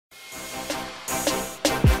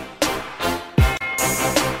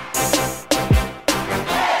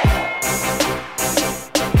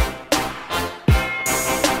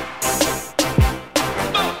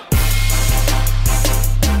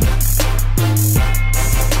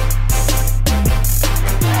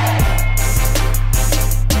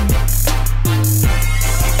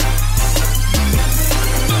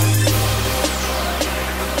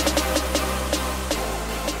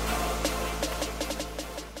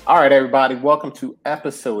All right, everybody, welcome to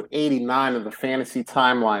episode 89 of the Fantasy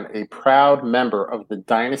Timeline, a proud member of the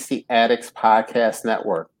Dynasty Addicts Podcast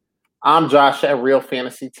Network. I'm Josh at Real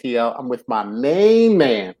Fantasy TL. I'm with my main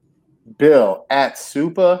man, Bill at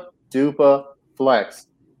Super Duper Flex.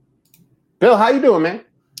 Bill, how you doing, man?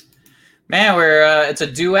 Man, we're it's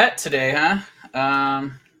a duet today, huh?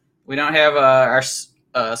 We don't have our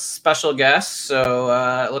special guest,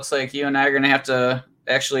 so it looks like you and I are going to have to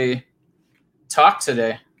actually talk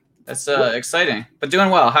today. That's exciting, but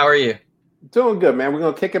doing well. How are you? Doing good, man. We're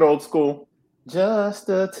going to kick it old school. Just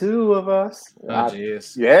the two of us. Oh,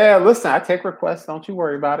 jeez. Yeah, listen, I take requests. Don't you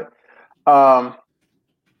worry about it. But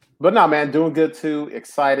no, man, doing good too.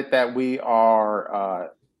 Excited that we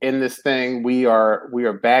are in this thing. We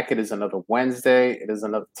are back. It is another Wednesday. It is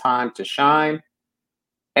another time to shine.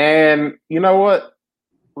 And you know what?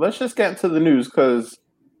 Let's just get into the news because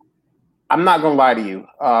I'm not gonna lie to you.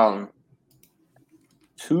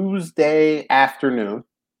 Yesterday afternoon,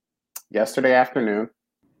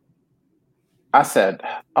 I said,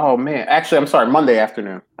 "Oh man," actually, I'm sorry, Monday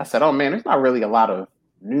afternoon. I said, "Oh man, there's not really a lot of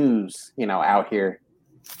news, out here.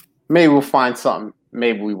 Maybe we'll find something.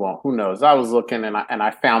 Maybe we won't. Who knows?" I was looking and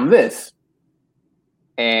I found this.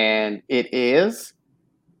 And it is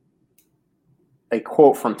a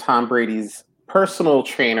quote from Tom Brady's personal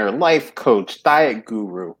trainer, life coach, diet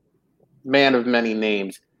guru, man of many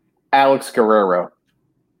names, Alex Guerrero,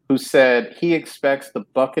 who said he expects the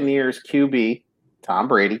Buccaneers QB, Tom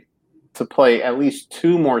Brady, to play at least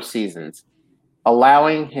 2 more seasons,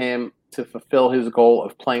 allowing him to fulfill his goal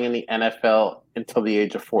of playing in the NFL until the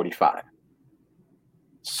age of 45.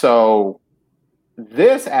 So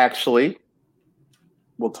this actually,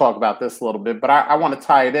 we'll talk about this a little bit, but I want to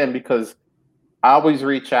tie it in because I always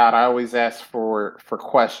reach out. I always ask for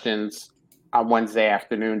questions on Wednesday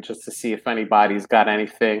afternoon just to see if anybody's got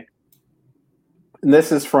anything. And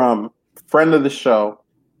this is from friend of the show,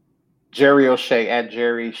 Jerry O'Shea at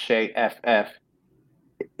Jerry Shea FF.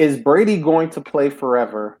 Is Brady going to play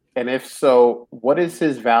forever? And if so, what is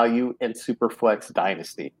his value in Superflex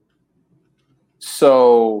Dynasty?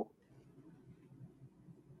 So,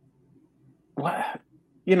 what?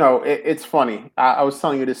 It's funny. I was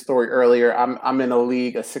telling you this story earlier. I'm in a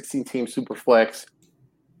league, a 16-team Superflex,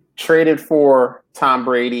 traded for Tom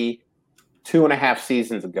Brady 2.5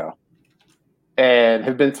 seasons ago, and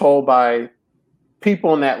have been told by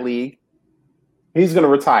people in that league he's going to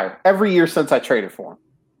retire every year since I traded for him.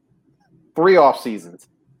 3 off seasons,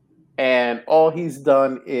 and all he's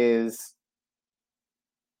done is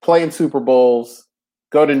play in Super Bowls,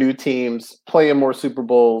 go to new teams, play in more Super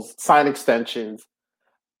Bowls, sign extensions.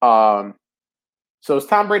 So is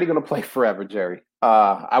Tom Brady going to play forever, Jerry?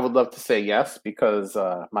 I would love to say yes because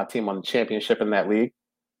my team won the championship in that league.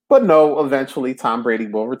 But no, eventually Tom Brady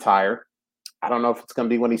will retire. I don't know if it's going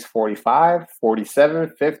to be when he's 45,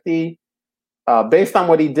 47, 50. Based on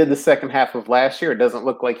what he did the second half of last year, it doesn't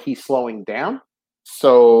look like he's slowing down.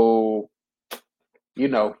 So,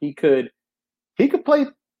 he could play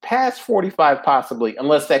past 45 possibly,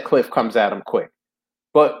 unless that cliff comes at him quick.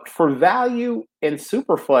 But for value in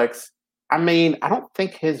Superflex, I don't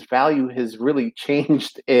think his value has really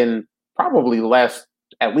changed in probably the last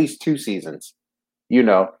at least 2 seasons. You're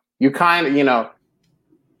kind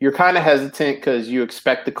of hesitant because you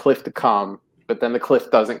expect the cliff to come, but then the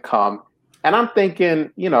cliff doesn't come. And I'm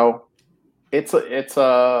thinking, it's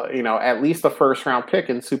at least a first round pick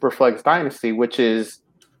in Superflex Dynasty, which is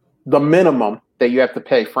the minimum that you have to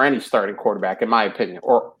pay for any starting quarterback, in my opinion,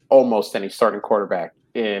 or almost any starting quarterback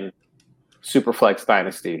in Superflex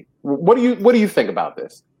Dynasty. What do you think about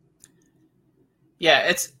this? Yeah,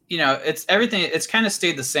 it's everything. It's kind of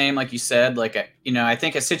stayed the same, like you said. I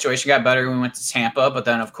think his situation got better when we went to Tampa, but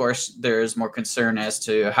then of course there's more concern as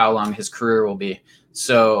to how long his career will be.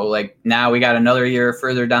 So now we got another year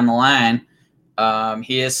further down the line.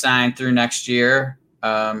 He is signed through next year.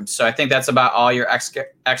 So I think that's about all your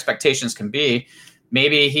expectations can be.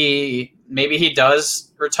 Maybe he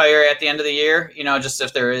does retire at the end of the year, just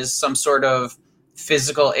if there is some sort of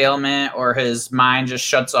physical ailment or his mind just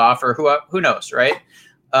shuts off or who knows, right?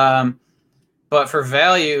 But for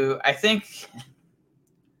value, I think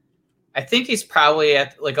he's probably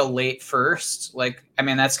at a late first.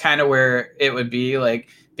 That's kind of where it would be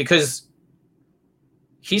because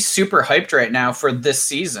he's super hyped right now for this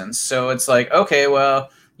season. So it's okay,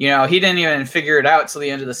 well, he didn't even figure it out till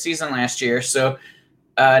the end of the season last year. So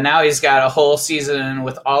now he's got a whole season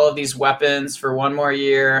with all of these weapons for 1 more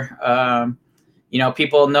year.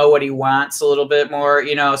 People know what he wants a little bit more,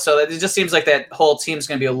 so it just seems like that whole team's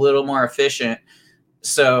going to be a little more efficient.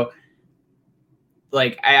 So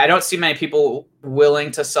I don't see many people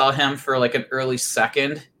willing to sell him for an early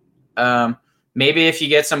second Maybe if you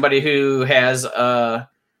get somebody who has a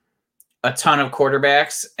ton of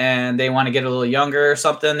quarterbacks and they want to get a little younger or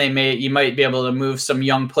something, you might be able to move some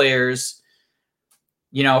young players,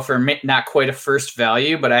 for not quite a first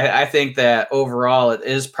value. But I think that overall it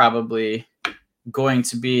is probably going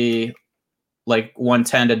to be like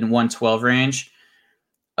 110 to 112 range.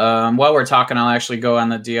 While we're talking, I'll actually go on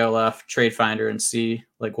the DLF Trade Finder and see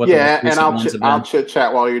like what the most recent ones have been. I'll chit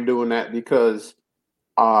chat while you're doing that because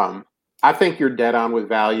I think you're dead on with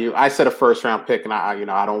value. I said a first round pick, and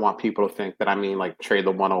I don't want people to think that I mean like trade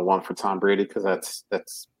the 101 for Tom Brady because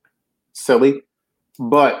that's silly.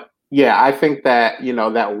 But yeah, I think that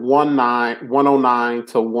that 109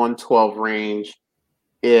 to 112 range.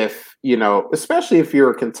 If especially if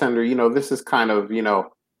you're a contender, this is kind of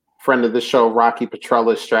friend of the show Rocky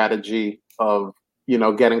Petrella's strategy of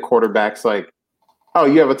getting quarterbacks like, oh,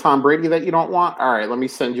 you have a Tom Brady that you don't want? All right, let me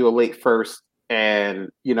send you a late first,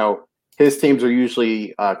 and his teams are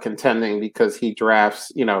usually contending because he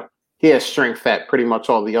drafts, he has strength at pretty much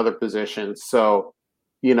all the other positions. So,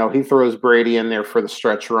 he throws Brady in there for the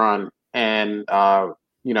stretch run and,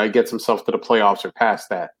 he gets himself to the playoffs or past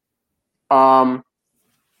that.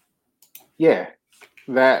 Yeah,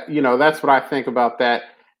 that's what I think about that.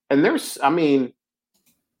 And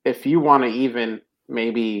if you want to even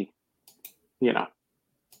maybe,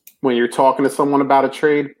 when you're talking to someone about a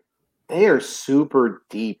trade, they are super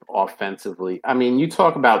deep offensively. I mean, you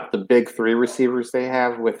talk about the big three receivers they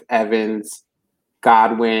have with Evans,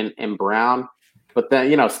 Godwin, and Brown. But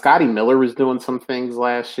then, Scotty Miller was doing some things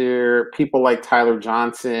last year. People like Tyler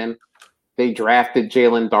Johnson. They drafted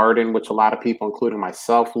Jalen Darden, which a lot of people, including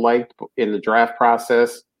myself, liked in the draft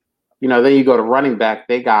process. Then you go to running back.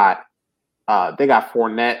 They got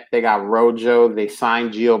Fournette. They got Rojo. They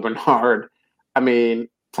signed Gio Bernard. I mean,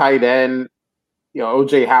 tight end.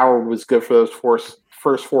 OJ Howard was good for those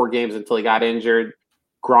first 4 games until he got injured.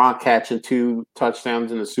 Gronk catching 2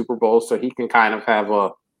 touchdowns in the Super Bowl, so he can kind of have a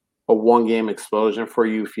 1-game explosion for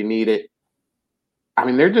you if you need it. I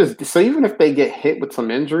mean, they're just so even if they get hit with some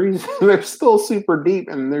injuries, they're still super deep,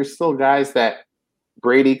 and there's still guys that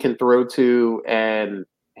Brady can throw to and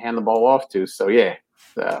hand the ball off to. So yeah,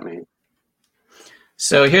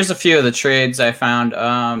 So here's a few of the trades I found.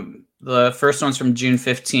 The first one's from June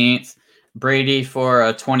 15th. Brady for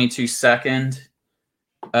a 22 second.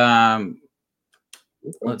 Let's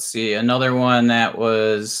see. Another one that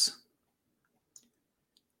was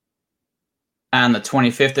on the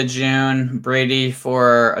 25th of June. Brady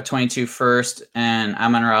for a 22 first and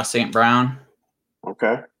Amon-Ra St. Brown.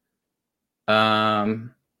 Okay.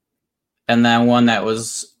 And then one that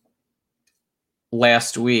was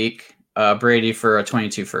last week, Brady for a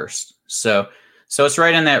 22 first. So it's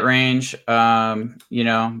right in that range.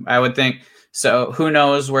 I would think so. Who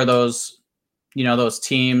knows where those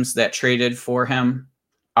teams that traded for him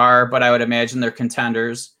are, but I would imagine they're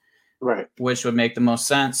contenders, right? Which would make the most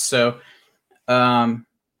sense. So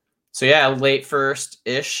yeah, late first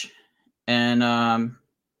ish. And,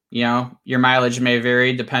 your mileage may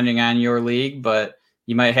vary depending on your league, but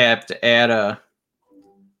you might have to add a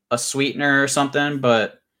sweetener or something,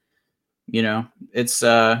 but it's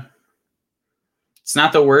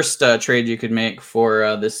not the worst trade you could make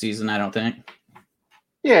for this season, I don't think.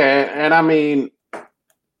 Yeah, and I mean,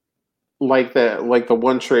 like the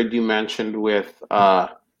one trade you mentioned with the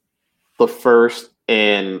first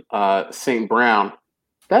and St. Brown,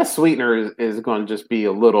 that sweetener is going to just be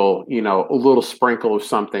a little sprinkle of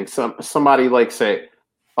something. Somebody like say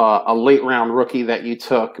a late round rookie that you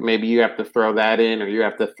took, maybe you have to throw that in, or you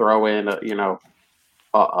have to throw in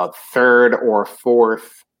a third or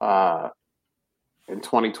fourth. In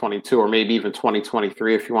 2022 or maybe even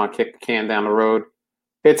 2023 if you want to kick the can down the road.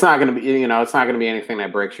 It's not going to be it's not going to be anything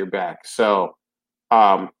that breaks your back. So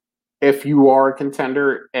if you are a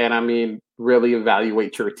contender, and I mean really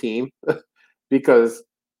evaluate your team because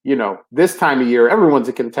this time of year everyone's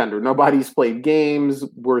a contender. Nobody's played games.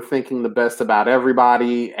 We're thinking the best about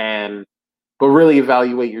everybody, but really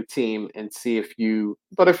evaluate your team and see if you're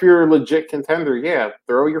a legit contender, yeah,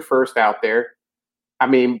 throw your first out there. I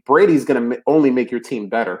mean, Brady's going to only make your team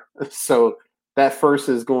better. So that first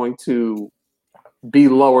is going to be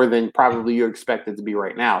lower than probably you expect it to be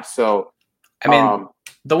right now. So, I mean,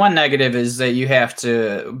 the one negative is that you have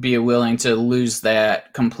to be willing to lose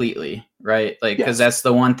that completely, right? Like, because that's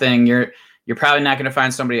the one thing you're probably not going to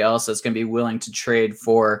find somebody else that's going to be willing to trade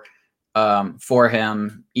for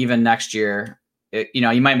him even next year.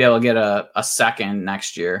 You might be able to get a second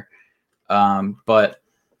next year, but.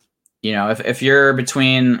 If you're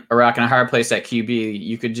between a rock and a hard place at QB,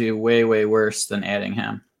 you could do way, way worse than adding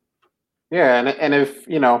him. Yeah, and if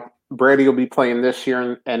Brady will be playing this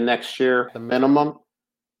year and next year, the minimum.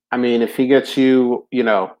 I mean, if he gets you,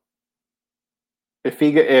 if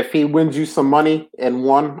he wins you some money in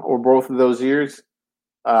one or both of those years,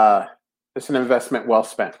 it's an investment well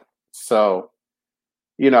spent. So,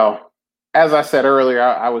 as I said earlier,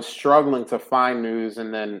 I was struggling to find news,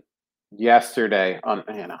 and then yesterday,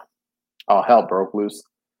 all hell broke loose.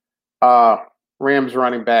 Rams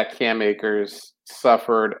running back Cam Akers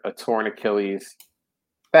suffered a torn Achilles.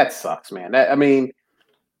 That sucks, man.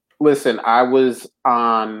 Listen, I was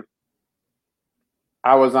on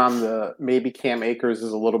the maybe Cam Akers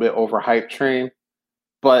is a little bit overhyped train,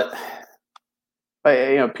 but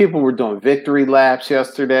people were doing victory laps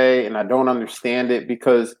yesterday, and I don't understand it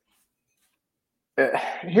because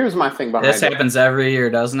here's my thing behind this happens every year,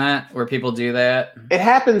 doesn't it? Where people do that. It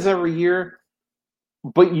happens every year,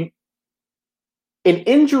 but an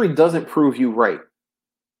injury doesn't prove you right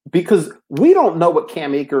because we don't know what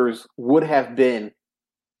Cam Akers would have been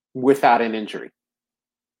without an injury.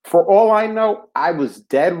 For all I know, I was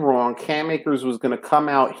dead wrong. Cam Akers was going to come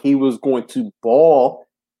out. He was going to ball.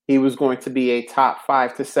 He was going to be a top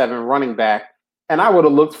 5 to 7 running back. And I would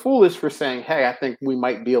have looked foolish for saying, hey, I think we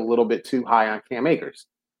might be a little bit too high on Cam Akers.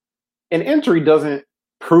 An injury doesn't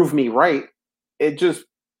prove me right. It just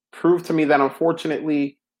proved to me that,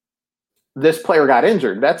 unfortunately, this player got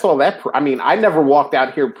injured. That's all that. I never walked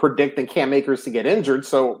out here predicting Cam Akers to get injured.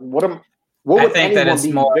 So what would I think that it's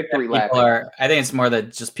more victory lap? I think it's more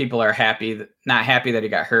that just people are not happy that he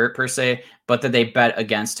got hurt per se, but that they bet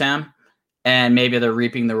against him. And maybe they're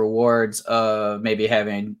reaping the rewards of maybe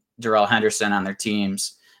having Darrell Henderson on their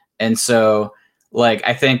teams. And so,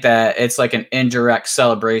 I think that it's like an indirect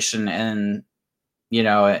celebration in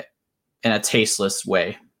a tasteless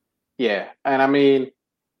way. Yeah. And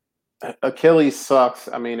Achilles sucks.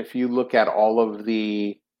 If you look at all of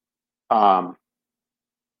the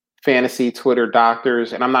fantasy Twitter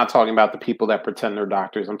doctors, and I'm not talking about the people that pretend they're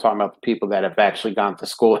doctors. I'm talking about the people that have actually gone to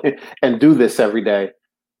school and do this every day.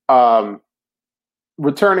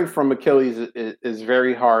 Returning from Achilles is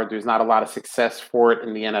very hard. There's not a lot of success for it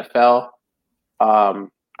in the NFL.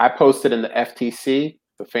 I posted in the FTC,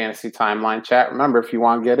 the Fantasy Timeline chat. Remember, if you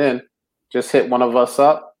want to get in, just hit one of us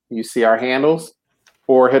up. You see our handles,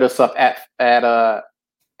 or hit us up at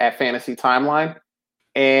Fantasy Timeline,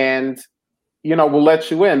 and we'll let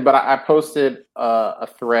you in. But I posted a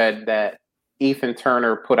thread that Ethan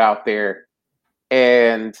Turner put out there,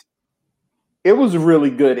 and it was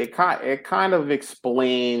really good. It kind of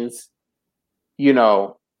explains,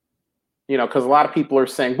 because a lot of people are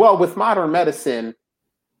saying, well, with modern medicine,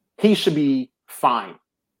 he should be fine.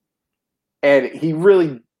 And he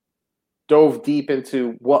really dove deep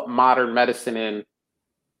into what modern medicine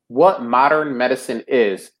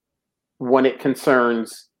is when it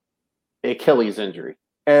concerns Achilles injury.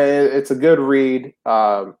 And it's a good read.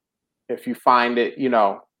 If you find it,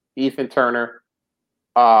 Ethan Turner.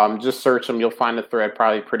 Just search him. You'll find the thread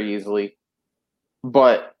probably pretty easily.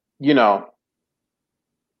 But,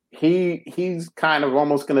 he's kind of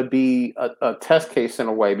almost going to be a test case in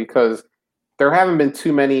a way because there haven't been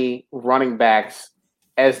too many running backs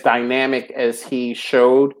as dynamic as he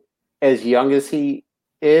showed, as young as he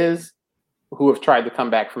is, who have tried to come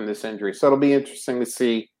back from this injury. So it'll be interesting to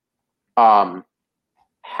see how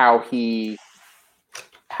he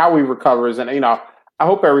recovers. And, I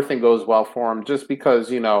hope everything goes well for him just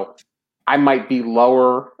because, I might be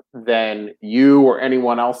lower than you or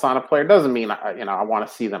anyone else on a player. Doesn't mean, I want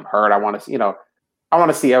to see them hurt. I want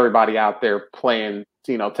to see everybody out there playing,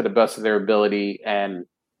 to the best of their ability and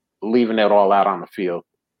leaving it all out on the field.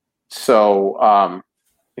 So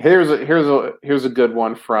here's a good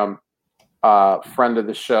one from friend of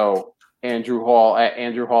the show, Andrew Hall at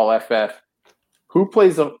Andrew Hall FF. Who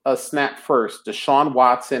plays a snap first, Deshaun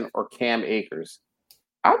Watson or Cam Akers?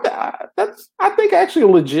 That's I think actually a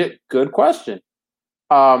legit good question.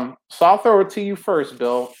 So I'll throw it to you first,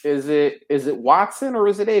 Bill. Is it Watson or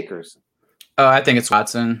is it Akers? Oh, I think it's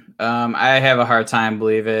Watson. I have a hard time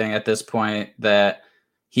believing at this point that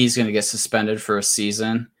he's going to get suspended for a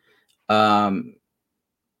season. I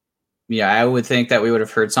would think that we would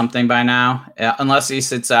have heard something by now, unless he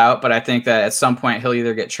sits out. But I think that at some point he'll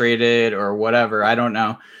either get traded or whatever. I don't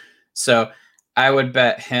know. So I would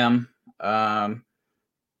bet him.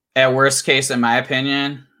 At worst case, in my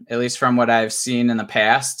opinion, at least from what I've seen in the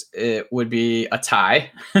past, it would be a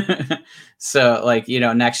tie. So,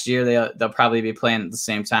 next year they'll probably be playing at the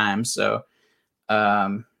same time. So,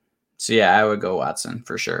 I would go Watson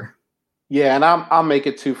for sure. Yeah, and I'll make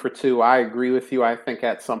it 2 for 2. I agree with you. I think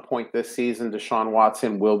at some point this season, Deshaun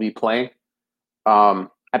Watson will be playing. I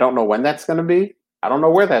don't know when that's going to be. I don't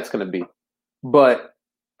know where that's going to be. But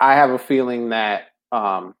I have a feeling that,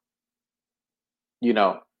 you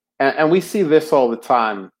know, and we see this all the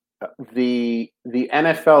time. The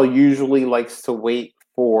NFL usually likes to wait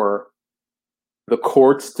for the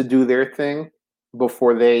courts to do their thing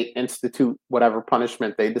before they institute whatever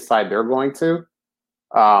punishment they decide they're going to.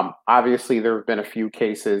 Obviously, there have been a few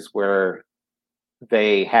cases where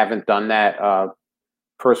they haven't done that.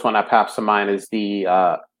 First one that pops to mind is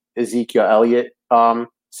the Ezekiel Elliott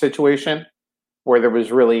situation, where there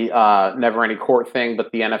was really never any court thing,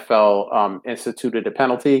 but the NFL instituted a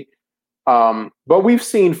penalty. But we've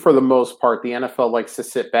seen, for the most part, the NFL likes to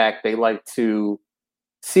sit back. They like to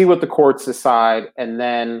see what the courts decide and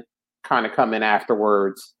then kind of come in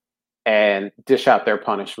afterwards and dish out their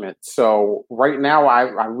punishment. So right now,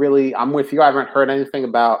 I'm with you. I haven't heard anything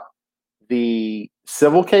about the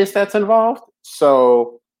civil case that's involved.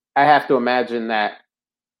 So I have to imagine that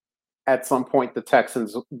at some point the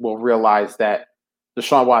Texans will realize that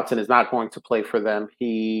Deshaun Watson is not going to play for them.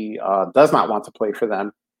 He does not want to play for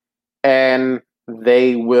them. And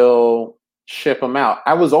they will ship him out.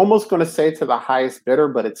 I was almost going to say to the highest bidder,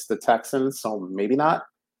 but it's the Texans, so maybe not.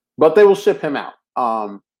 But they will ship him out.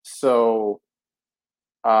 I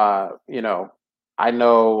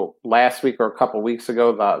know last week or a couple weeks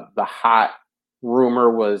ago, the hot rumor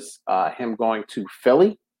was him going to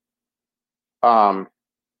Philly.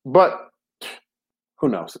 But who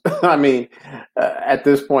knows? I mean, at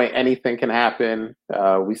this point, anything can happen.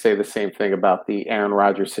 We say the same thing about the Aaron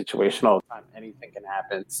Rodgers situation all the time. Anything can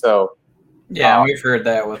happen. So, yeah, we've heard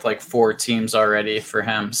that with like 4 teams already for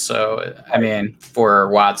him. So, I mean, for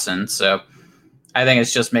Watson. So, I think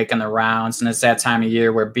it's just making the rounds, and it's that time of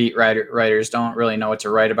year where beat writers don't really know what to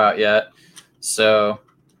write about yet. So,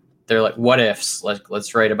 they're like, "What ifs?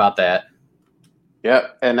 Let's write about that."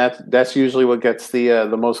 Yep, and that's usually what gets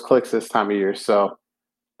the most clicks this time of year. So.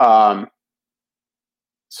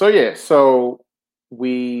 So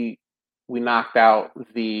we knocked out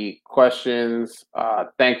the questions.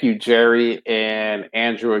 Thank you, Jerry and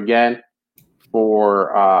Andrew, again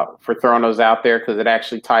for throwing those out there, because it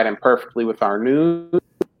actually tied in perfectly with our news.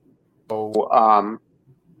 So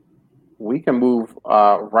we can move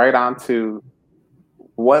right on to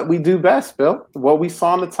what we do best, Bill. What we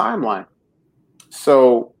saw on the timeline.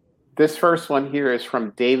 So. This first one here is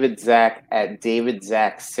from David Zach at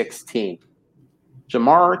DavidZach16.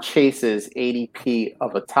 Ja'Marr Chase's ADP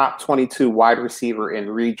of a top 22 wide receiver in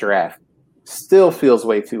redraft still feels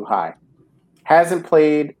way too high. Hasn't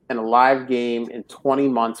played in a live game in 20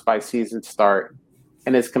 months by season start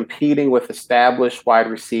and is competing with established wide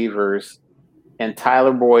receivers and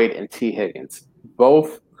Tyler Boyd and T. Higgins,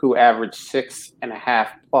 both who average 6.5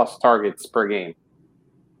 plus targets per game.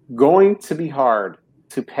 Going to be hard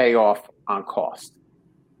to pay off on cost.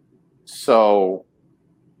 So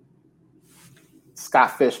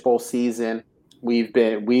Scott Fishbowl season, we've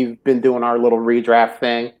been doing our little redraft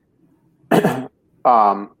thing.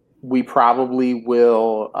 We probably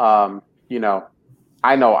will,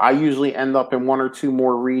 I know I usually end up in 1 or 2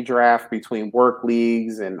 more redraft between work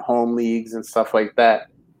leagues and home leagues and stuff like that.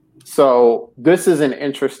 So this is an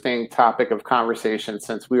interesting topic of conversation,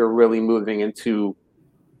 since we are really moving into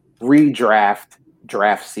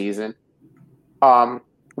draft season.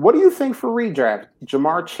 What do you think for redraft?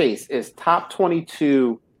 Ja'Marr Chase, is top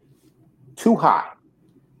 22 too high?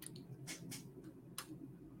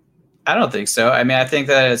 I don't think so. I mean, I think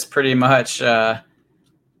that it's pretty much are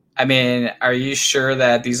you sure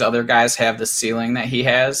that these other guys have the ceiling that he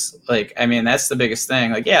has? Like, I mean, that's the biggest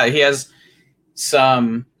thing. Like, yeah, he has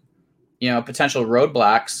some, potential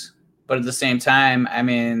roadblocks, but at the same time, I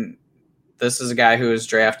mean, this is a guy who was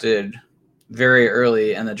drafted very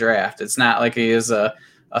early in the draft. It's not like he is a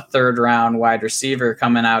 3rd round wide receiver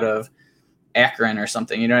coming out of Akron or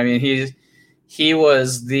something. You know what I mean? He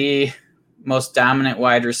was the most dominant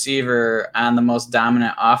wide receiver on the most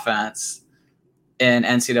dominant offense in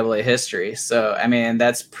NCAA history. So, I mean,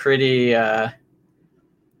 that's pretty, a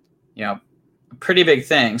pretty big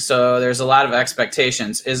thing. So there's a lot of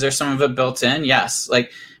expectations. Is there some of it built in? Yes. But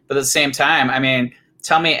at the same time, I mean,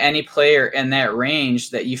 tell me any player in that range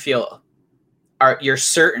that you feel you're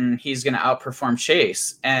certain he's going to outperform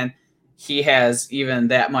Chase, and he has even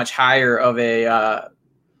that much higher of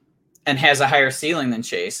and has a higher ceiling than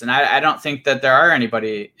Chase. And I don't think that there are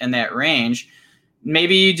anybody in that range.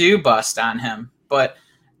 Maybe you do bust on him, but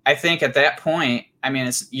I think at that point, I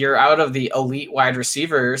mean, you're out of the elite wide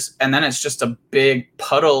receivers, and then it's just a big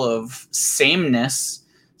puddle of sameness.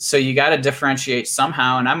 So you got to differentiate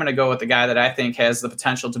somehow. And I'm going to go with the guy that I think has the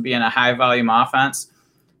potential to be in a high volume offense.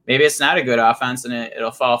 Maybe it's not a good offense and it'll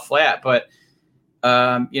fall flat, but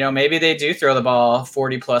maybe they do throw the ball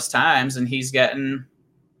 40 plus times and he's getting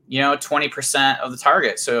 20% of the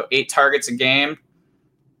target. So 8 targets a game.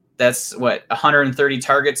 That's 130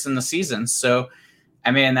 targets in the season. So,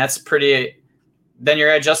 I mean, that's pretty. Then you're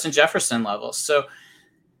at Justin Jefferson level. So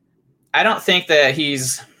I don't think that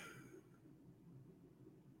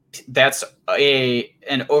that's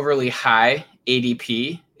an overly high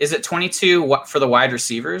ADP. Is it 22 for the wide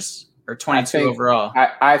receivers or 22 overall?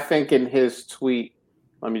 I think in his tweet,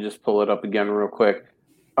 let me just pull it up again real quick.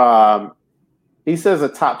 He says a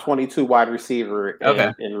top 22 wide receiver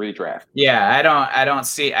in redraft. Yeah, I don't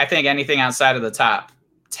see. I think anything outside of the top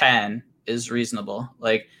 10 is reasonable.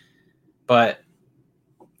 But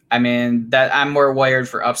I mean that I'm more wired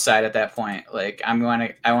for upside at that point. I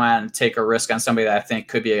want to take a risk on somebody that I think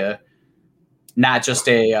could be not just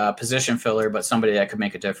a position filler, but somebody that could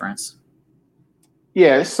make a difference.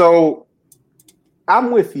 Yeah, so I'm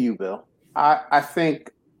with you, Bill. I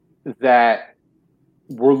think that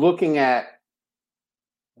we're looking at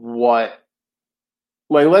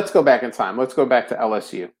let's go back in time. Let's go back to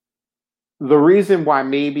LSU. The reason why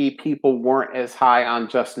maybe people weren't as high on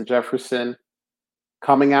Justin Jefferson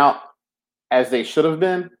coming out as they should have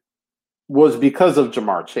been was because of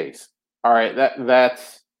Ja'Marr Chase. All right,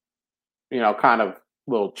 that's kind of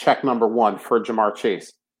little check number 1 for Ja'Marr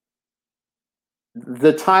Chase.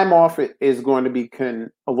 The time off is going to be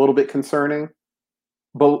a little bit concerning,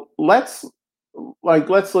 but let's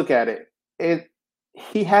look at it.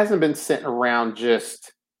 He hasn't been sitting around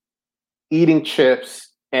just eating chips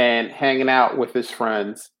and hanging out with his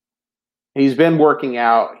friends. He's been working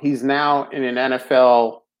out. He's now in an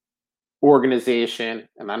NFL organization,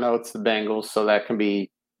 and I know it's the Bengals, so that can be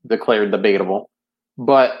declared debatable.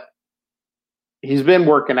 But he's been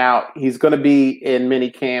working out. He's going to be in mini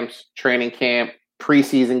camps, training camp,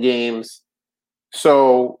 preseason games.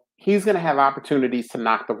 So he's going to have opportunities to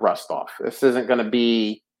knock the rust off. This isn't going to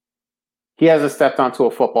be he hasn't stepped onto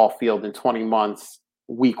a football field in 20 months,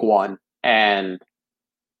 week 1, and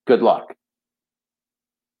good luck.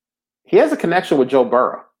 He has a connection with Joe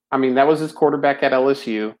Burrow. I mean, that was his quarterback at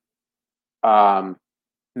LSU. Now,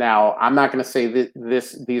 I'm not going to say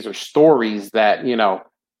that these are stories that,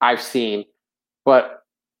 I've seen, but,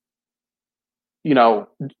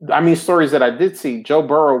 stories that I did see, Joe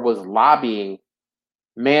Burrow was lobbying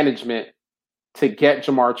management to get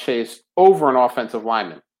Ja'Marr Chase over an offensive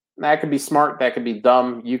lineman. That could be smart. That could be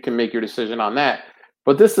dumb. You can make your decision on that.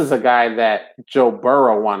 But this is a guy that Joe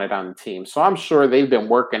Burrow wanted on the team. So I'm sure they've been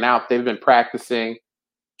working out. They've been practicing.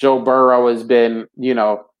 Joe Burrow has been,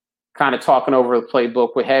 kind of talking over the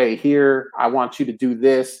playbook with, hey, here, I want you to do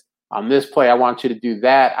this. On this play, I want you to do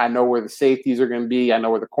that. I know where the safeties are going to be. I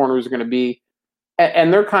know where the corners are going to be.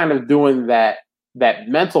 And they're kind of doing that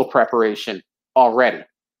mental preparation already.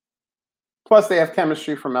 Plus, they have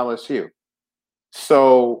chemistry from LSU.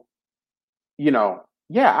 So,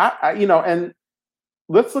 and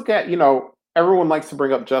let's look at, everyone likes to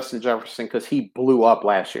bring up Justin Jefferson because he blew up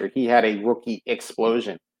last year. He had a rookie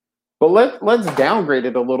explosion. But let's downgrade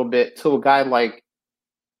it a little bit to a guy like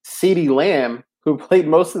CeeDee Lamb, who played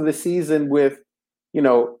most of the season with,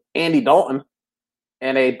 Andy Dalton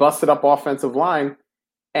and a busted up offensive line.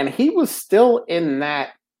 And he was still in that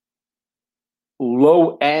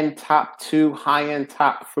low end top 2, high end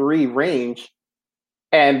top 3 range.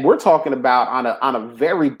 And we're talking about on a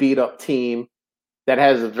very beat up team that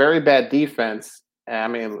has a very bad defense. I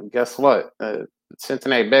mean, guess what?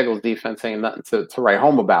 Cincinnati Bengals defense ain't nothing to write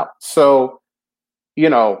home about. So,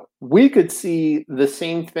 we could see the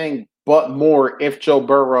same thing, but more if Joe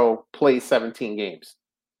Burrow plays 17 games.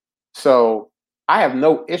 So I have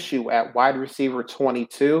no issue at wide receiver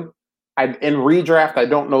 22. In redraft, I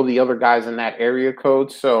don't know the other guys in that area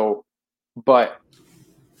code. But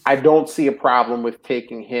I don't see a problem with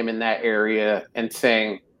taking him in that area and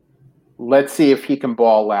saying, let's see if he can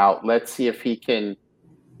ball out. Let's see if he can,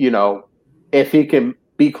 if he can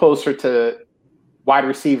be closer to wide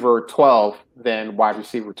receiver 12 than wide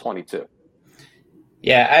receiver 22.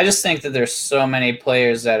 Yeah, I just think that there's so many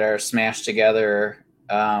players that are smashed together,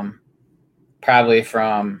 probably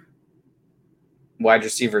from wide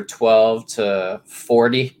receiver 12 to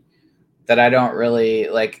 40, that I don't really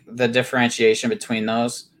like the differentiation between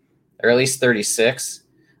those, or at least 36.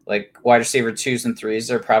 Like wide receiver 2s and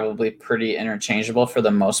 3s are probably pretty interchangeable for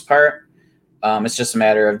the most part. It's just a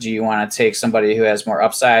matter of, do you want to take somebody who has more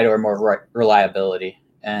upside or more reliability?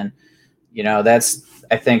 And, that's,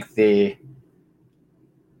 I think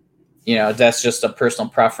that's just a personal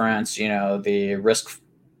preference, the risk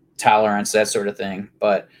tolerance, that sort of thing.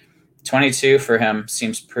 But 22 for him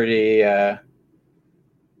seems pretty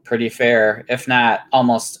fair, if not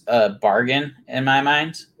almost a bargain in my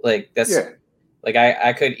mind. Like that's, Like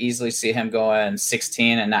I could easily see him going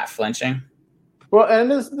 16 and not flinching. Well,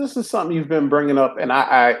 and this is something you've been bringing up, and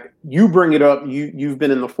you bring it up. You've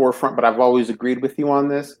been in the forefront, but I've always agreed with you on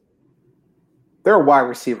this. There are wide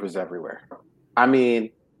receivers everywhere. I mean,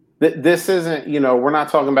 this isn't, we're not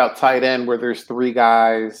talking about tight end where there's three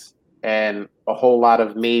guys and a whole lot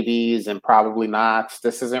of maybes and probably nots.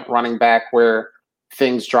 This isn't running back where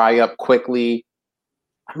things dry up quickly.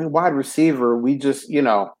 I mean, wide receiver, we just,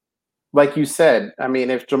 like you said, I mean,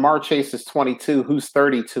 if Jamar Chase is 22, who's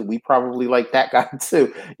 32? We probably like that guy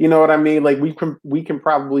too. You know what I mean? Like we can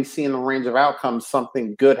probably see in the range of outcomes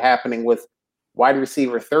something good happening with wide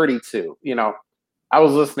receiver 32. I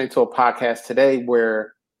was listening to a podcast today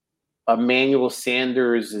where Emmanuel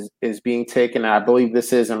Sanders is being taken, and I believe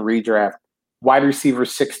this is in redraft, wide receiver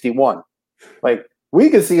 61. Like, we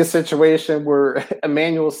could see a situation where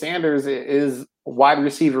Emmanuel Sanders is wide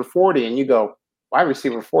receiver 40, and you go, wide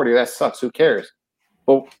receiver 40, that sucks. Who cares?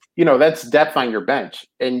 But, that's depth on your bench.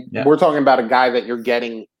 And we're talking about a guy that you're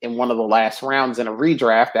getting in one of the last rounds in a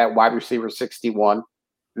redraft at wide receiver 61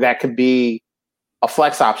 that could be a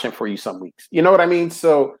flex option for you some weeks. You know what I mean?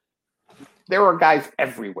 So there are guys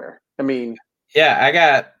everywhere. I mean, yeah, I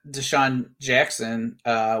got Deshaun Jackson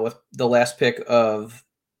with the last pick of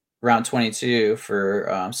round 22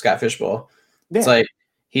 for Scott Fishbowl. Yeah. It's like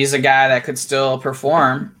he's a guy that could still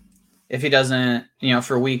perform if he doesn't,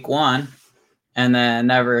 for week one and then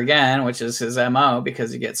never again, which is his MO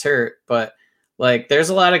because he gets hurt. But like, there's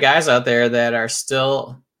a lot of guys out there that are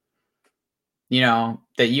still,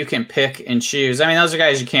 that you can pick and choose. I mean, those are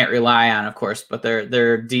guys you can't rely on, of course, but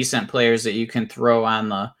they're decent players that you can throw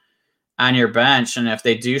on your bench. And if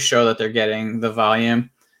they do show that they're getting the volume,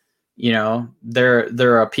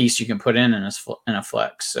 they're a piece you can put in a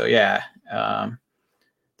flex. So yeah,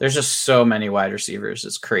 there's just so many wide receivers.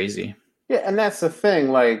 It's crazy. Yeah, and that's the thing.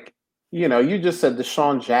 Like, you just said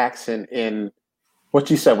Deshaun Jackson in what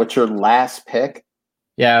you said. What's your last pick?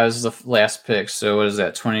 Yeah, it was the last pick. So what is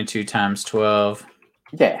that? 22 times 12.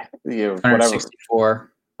 Yeah, whatever.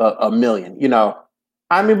 64. A million.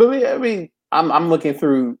 I mean, I'm looking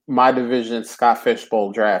through my division Scott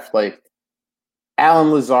Fishbowl draft. Like,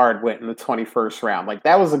 Alan Lazard went in the 21st round. Like,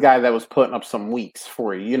 that was a guy that was putting up some weeks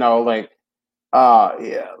for you. Let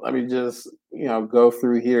me just go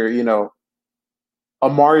through here.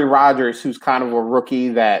 Amari Rodgers, who's kind of a rookie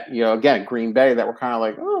that, again, Green Bay, that we're kind of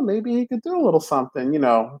like, oh, maybe he could do a little something,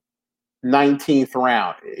 19th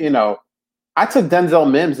round. I took Denzel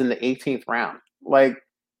Mims in the 18th round. Like,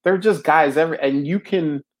 they're just guys and you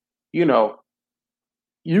can, you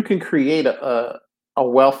can create a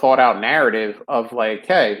well thought out narrative of like,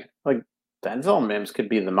 hey, like Denzel Mims could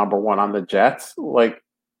be the number one on the Jets. Like,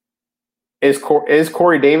 is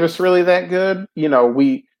Corey Davis really that good?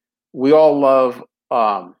 We all love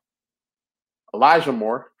Elijah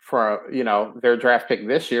Moore for their draft pick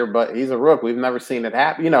this year, but he's a rook. We've never seen it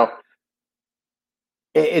happen.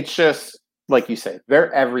 It's just like you say,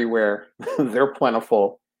 they're everywhere. They're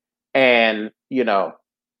plentiful, and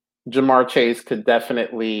Jamar Chase could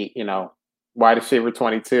definitely wide receiver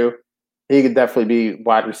 22. He could definitely be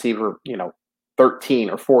wide receiver 13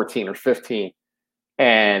 or 14 or 15,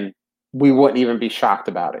 and we wouldn't even be shocked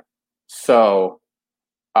about it. So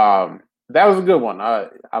that was a good one. I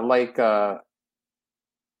like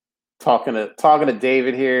talking to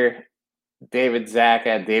David here. David Zach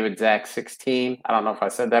at David Zach 16. I don't know if I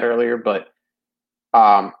said that earlier, but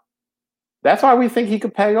that's why we think he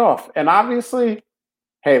could pay off. And obviously,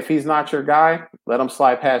 hey, if he's not your guy, let him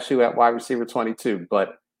slide past you at wide receiver 22.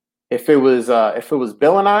 But if it was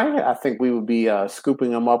Bill and I think we would be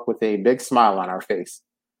scooping him up with a big smile on our face.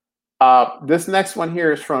 This next one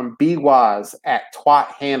here is from B Waz at Twat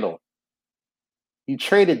Handle. You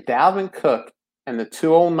traded Dalvin Cook and the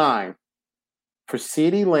 209 for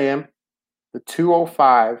CeeDee Lamb, the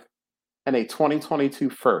 205, and a 2022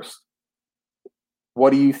 first.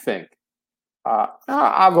 What do you think?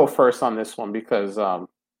 I'll go first on this one because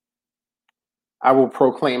I will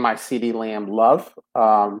proclaim my CeeDee Lamb love.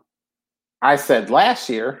 I said last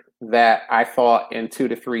year that I thought in 2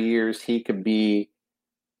 to 3 years he could be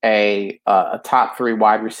a top 3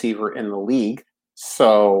 wide receiver in the league.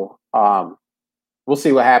 So we'll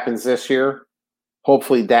see what happens this year.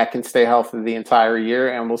 Hopefully Dak can stay healthy the entire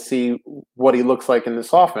year, and we'll see what he looks like in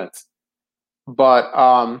this offense. But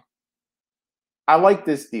I like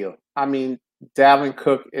this deal. I mean, Dalvin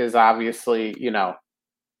Cook is obviously,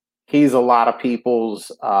 he's a lot of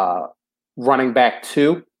people's running back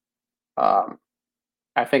too.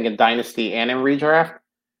 I think in Dynasty and in redraft.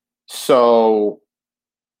 So,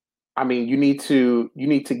 I mean, you need to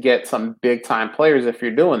get some big time players if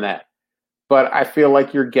you're doing that. but I feel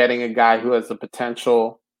like you're getting a guy who has the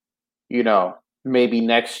potential, maybe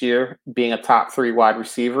next year being a top 3 wide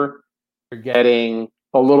receiver. You're getting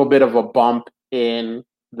a little bit of a bump in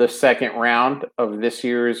the second round of this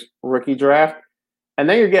year's rookie draft. And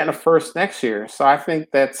then you're getting a first next year. So I think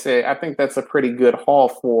that's a pretty good haul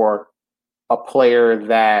for a player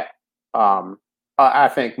that I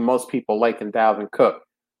think most people like in Dalvin Cook.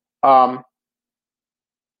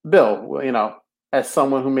 Bill, as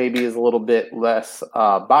someone who maybe is a little bit less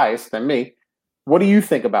biased than me, what do you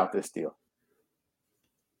think about this deal?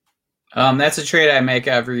 That's a trade I make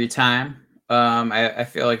every time. I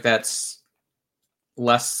feel like that's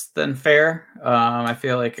less than fair. I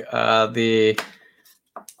feel like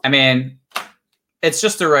it's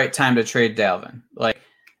just the right time to trade Dalvin. Like,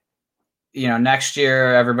 next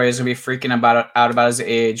year everybody's gonna be freaking out about his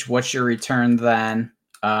age. What's your return then?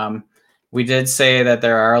 We did say that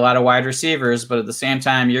there are a lot of wide receivers, but at the same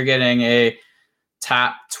time, you're getting a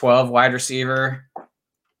top 12 wide receiver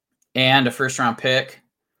and a first round pick.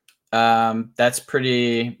 That's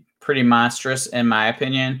pretty monstrous in my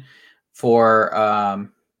opinion for a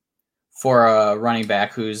running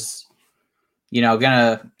back who's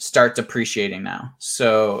gonna start depreciating now.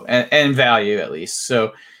 So and value at least.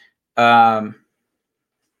 So I'm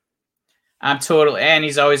totally, and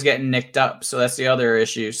he's always getting nicked up. So that's the other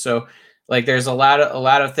issue. So like there's a lot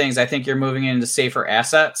of things. I think you're moving into safer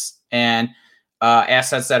assets and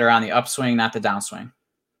assets that are on the upswing, not the downswing.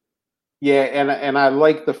 Yeah, and I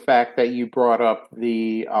like the fact that you brought up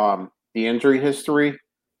the injury history,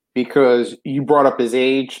 because you brought up his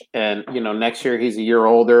age, and next year he's a year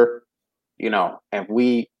older, and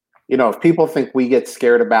if people think we get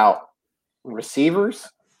scared about receivers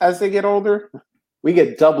as they get older, we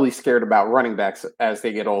get doubly scared about running backs as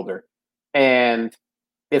they get older. And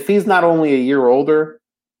if he's not only a year older,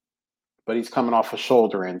 but he's coming off a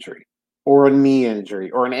shoulder injury or a knee injury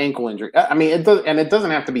or an ankle injury. I mean, it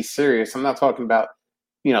doesn't have to be serious. I'm not talking about,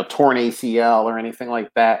 torn ACL or anything like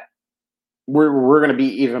that. We're going to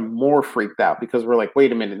be even more freaked out because we're like,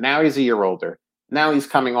 wait a minute, now he's a year older. Now he's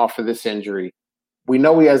coming off of this injury. We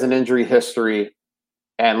know he has an injury history.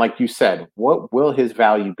 And like you said, what will his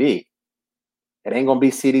value be? It ain't going to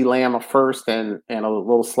be CeeDee Lamb a first and a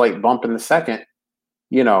little slight bump in the second.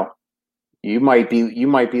 You might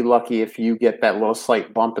be lucky if you get that little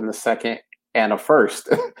slight bump in the second and a first.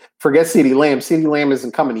 Forget CeeDee Lamb. CeeDee Lamb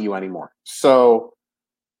isn't coming to you anymore. So,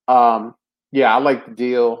 yeah, I like the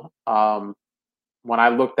deal. When I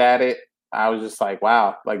looked at it, I was just like,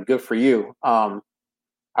 wow, like good for you.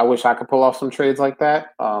 I wish I could pull off some trades like that.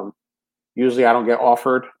 Usually I don't get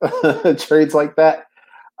offered trades like that.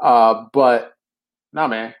 But no,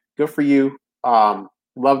 man, good for you.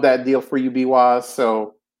 Love that deal for you, BWAS.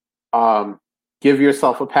 So give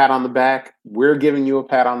yourself a pat on the back. We're giving you a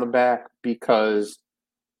pat on the back because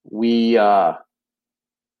we agree.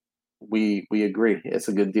 It's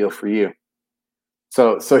a good deal for you.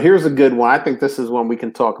 So here's a good one. I think this is one we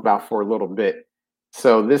can talk about for a little bit.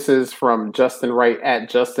 So this is from Justin Wright at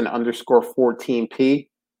Justin_14P.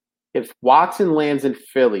 If Watson lands in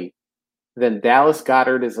Philly, then Dallas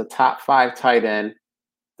Goedert is a top 5 tight end.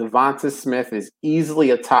 Devonta Smith is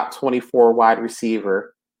easily a top 24 wide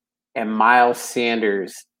receiver. And Miles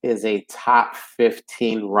Sanders is a top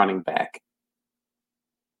 15 running back.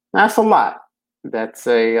 That's a lot. That's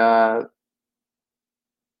a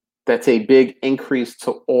big increase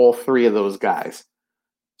to all 3 of those guys.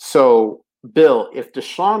 So, Bill, if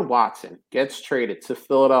Deshaun Watson gets traded to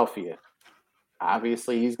Philadelphia,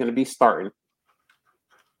 obviously he's going to be starting.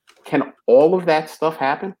 Can all of that stuff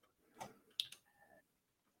happen?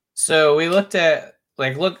 So we looked at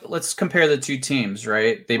let's compare the two teams,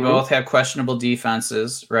 right? They both have questionable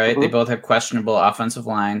defenses, right? They both have questionable offensive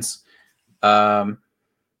lines. The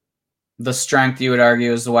strength, you would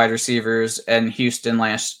argue, is the wide receivers and Houston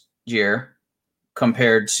last year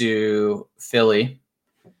compared to Philly.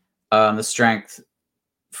 The strength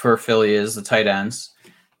for Philly is the tight ends.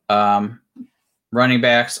 Running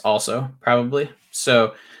backs also, probably.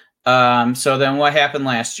 So then what happened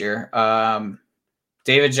last year?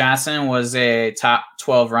 David Johnson was a top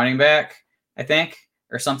 12 running back, I think,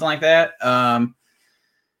 or something like that,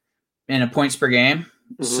 in a points per game.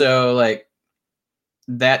 So,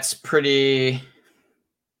 that's pretty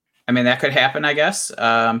 – I mean, that could happen, I guess.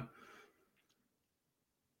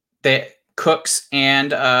 Cooks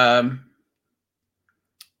and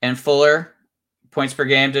Fuller, points per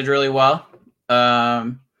game, did really well.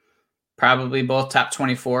 Probably both top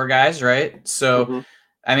 24 guys, right? So,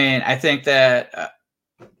 I mean, I think that –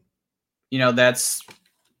 that's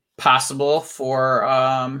possible for,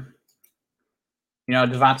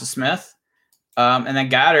 Devonta Smith. And then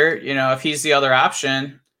Goddard, if he's the other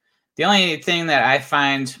option, the only thing that I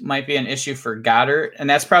find might be an issue for Goddard, and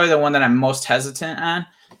that's probably the one that I'm most hesitant on,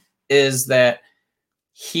 is that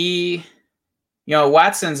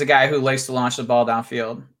Watson's a guy who likes to launch the ball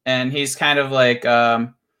downfield, and he's kind of like,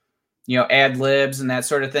 ad libs and that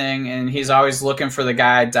sort of thing. And he's always looking for the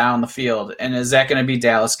guy down the field. And is that going to be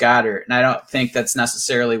Dallas Goedert? And I don't think that's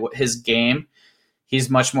necessarily his game. He's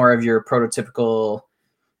much more of your prototypical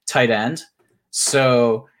tight end.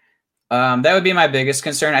 So that would be my biggest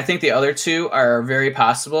concern. I think the other two are very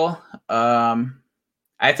possible.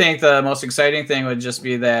 I think the most exciting thing would just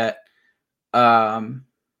be that,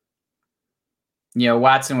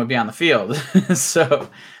 Watson would be on the field. So,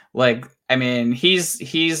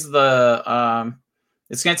 he's the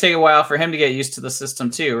it's going to take a while for him to get used to the system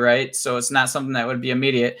too, right? So it's not something that would be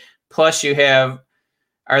immediate. Plus,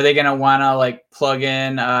 are they going to want to plug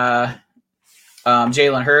in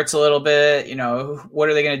Jalen Hurts a little bit? What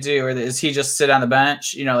are they going to do? Or is he just sit on the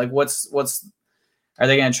bench? Are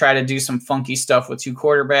they going to try to do some funky stuff with two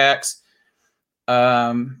quarterbacks?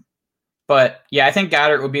 But yeah, I think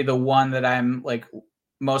Goddard would be the one that I'm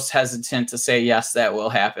most hesitant to say, yes, that will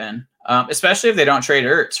happen. Especially if they don't trade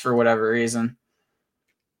Ertz for whatever reason.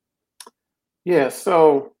 Yeah.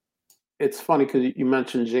 So it's funny because you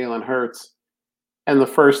mentioned Jalen Hurts, and the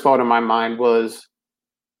first thought in my mind was,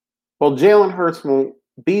 well, Jalen Hurts won't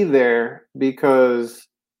be there because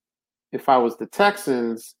if I was the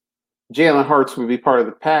Texans, Jalen Hurts would be part of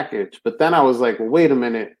the package. But then I was like, well, wait a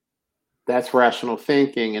minute. That's rational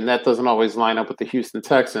thinking, and that doesn't always line up with the Houston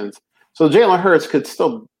Texans. So Jalen Hurts could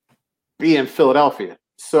still be in Philadelphia.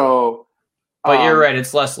 So, but you're right;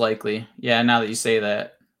 it's less likely. Yeah, now that you say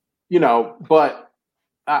that, But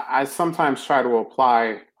I sometimes try to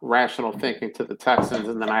apply rational thinking to the Texans,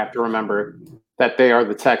 and then I have to remember that they are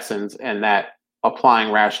the Texans, and that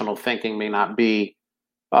applying rational thinking may not be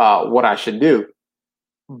what I should do.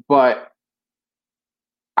 But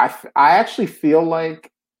I actually feel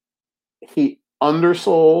like he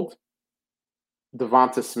undersold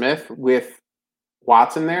Devonta Smith with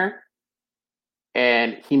Watson there,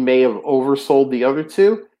 and he may have oversold the other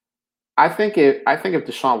two. I think if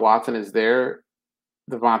Deshaun Watson is there,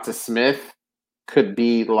 Devonta Smith could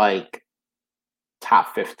be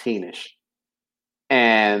top 15-ish.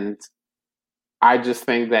 And I just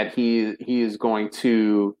think that he is going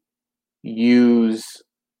to use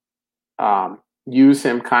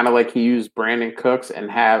him kind of like he used Brandon Cooks,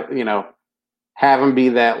 and have him be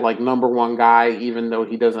that number one guy, even though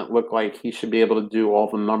he doesn't look like he should be able to do all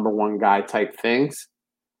the number one guy type things.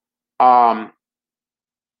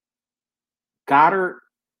 Goddard,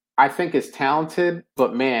 I think, is talented,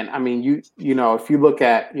 but man, I mean, if you look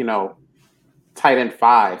at tight end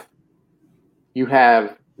 5, you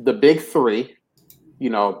have the big 3,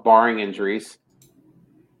 barring injuries.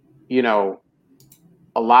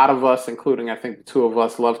 A lot of us, including I think the two of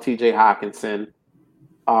us, love T.J. Hockenson.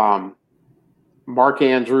 Mark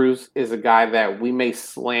Andrews is a guy that we may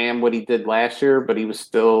slam what he did last year, but he was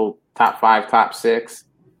still top 5, top 6.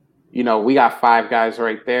 We got 5 guys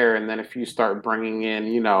right there, and then if you start bringing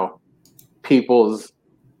in, people's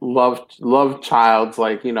love childs,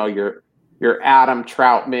 your Adam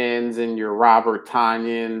Troutmans and your Robert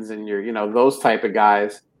Tanyans and your those type of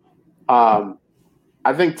guys, I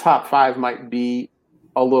think top 5 might be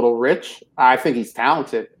a little rich. I think he's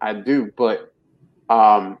talented, I do, but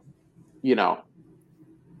I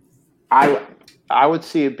would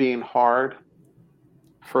see it being hard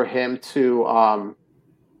for him to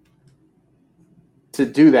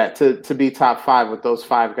do that, to be top 5 with those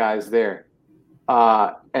 5 guys there.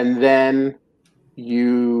 And then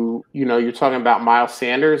you're talking about Miles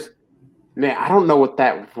Sanders. Man, I don't know what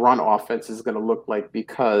that run offense is going to look like,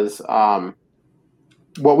 because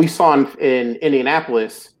what we saw in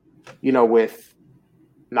Indianapolis, with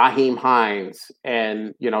Nyheim Hines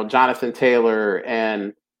and Jonathan Taylor,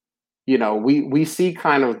 and we see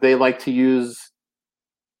kind of, they like to use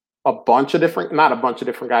not a bunch of different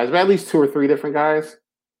guys, but at least 2 or 3 different guys.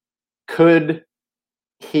 Could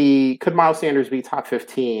Miles Sanders be top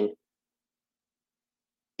 15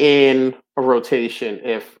 in a rotation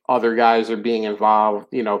if other guys are being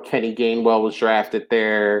involved? Kenny Gainwell was drafted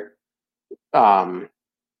there. I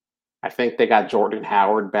think they got Jordan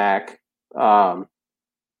Howard back.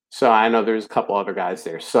 So I know there's a couple other guys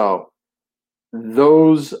there. So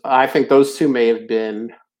I think those 2 may have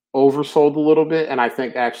been oversold a little bit, and I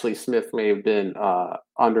think actually Smith may have been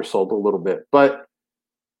undersold a little bit. But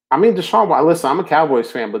I mean, listen, I'm a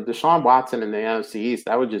Cowboys fan, but Deshaun Watson in the NFC East,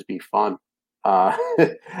 that would just be fun.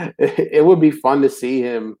 It would be fun to see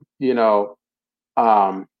him, airing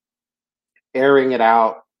it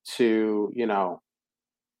out, to,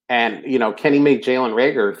 and, can he make Jalen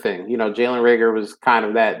Reagor a thing? Jalen Reagor was kind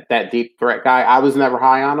of that deep threat guy. I was never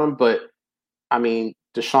high on him, but I mean,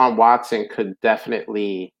 Deshaun Watson could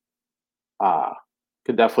definitely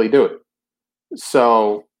do it.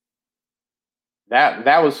 So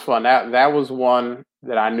that was fun. That was one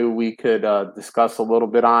that I knew we could discuss a little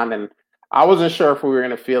bit on, and I wasn't sure if we were going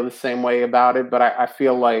to feel the same way about it, but I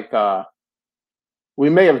feel like we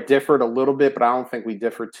may have differed a little bit, but I don't think we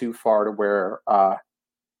differed too far to where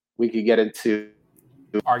we could get into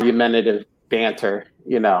argumentative banter,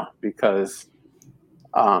 because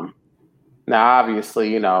now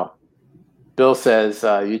obviously, Bill says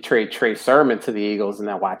you trade Trey Sermon to the Eagles and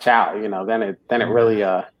then watch out, then it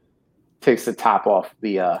really takes the top off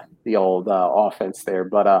the old offense there.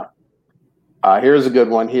 But here's a good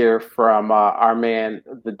one here from our man,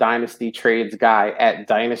 the Dynasty Trades guy at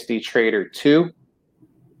Dynasty Trader 2.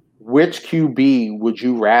 Which QB would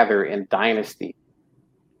you rather in Dynasty?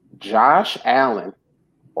 Josh Allen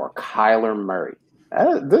or Kyler Murray?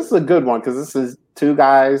 This is a good one because this is two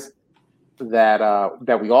guys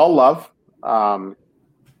that we all love.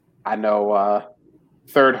 I know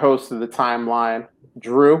third host of the timeline,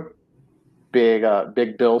 Drew, big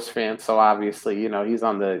Bills fan. So obviously, he's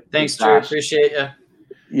on the. Thanks, Drew. Appreciate you.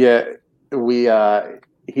 Yeah,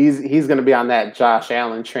 he's going to be on that Josh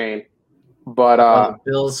Allen train. But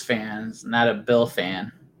Bills fans, not a Bill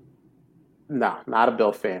fan. No, not a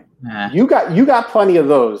Bill fan. You got plenty of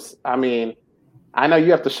those. I mean, I know you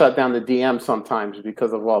have to shut down the DM sometimes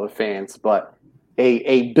because of all the fans, but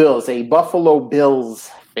a Buffalo Bills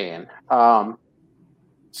fan.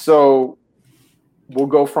 So we'll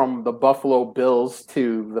go from the Buffalo Bills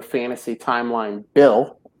to the fantasy timeline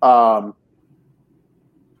Bill. Who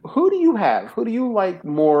do you have? Who do you like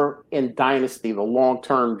more in Dynasty, the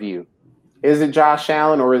long-term view? Is it Josh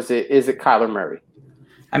Allen or is it Kyler Murray?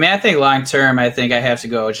 I mean, I think long term, I think I have to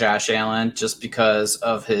go with Josh Allen just because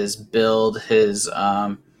of his build, his,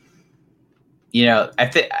 I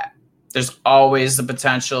think there's always the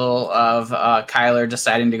potential of Kyler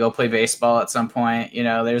deciding to go play baseball at some point.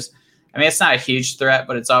 It's not a huge threat,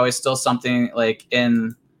 but it's always still something like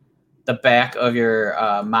in the back of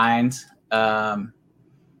your mind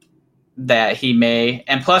that he may,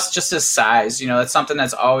 and plus just his size, it's something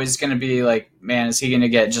that's always going to be like, man, is he going to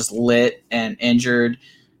get just lit and injured?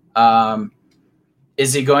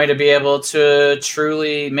 Is he going to be able to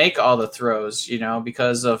truly make all the throws,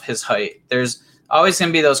 because of his height? There's always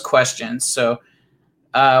going to be those questions. So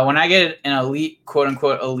when I get an elite, quote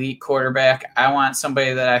unquote, elite quarterback, I want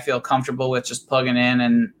somebody that I feel comfortable with just plugging in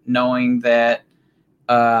and knowing that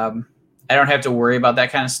I don't have to worry about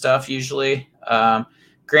that kind of stuff usually.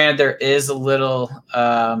 Granted, there is a little,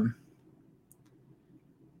 I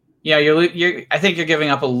think you're giving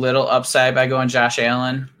up a little upside by going Josh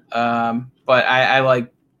Allen. But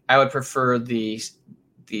I would prefer the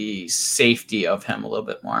safety of him a little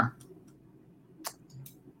bit more.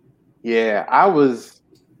 Yeah, I was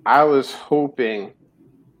hoping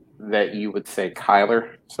that you would say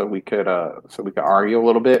Kyler so we could argue a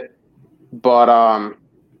little bit. But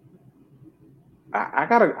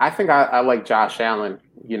I think I like Josh Allen,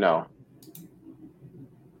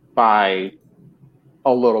 by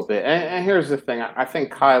a little bit. And here's the thing. I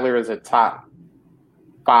think Kyler is a top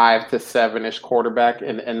 5 to 7-ish quarterback,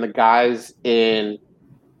 and the guys in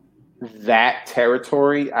that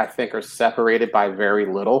territory, I think, are separated by very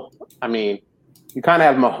little. I mean, you kind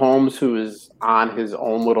of have Mahomes, who is on his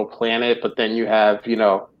own little planet, but then you have,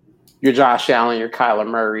 your Josh Allen, your Kyler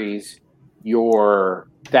Murrays, your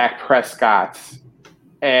Dak Prescott's,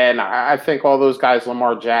 and I think all those guys,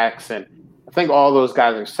 Lamar Jackson, I think all those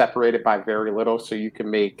guys are separated by very little, so you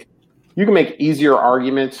can make easier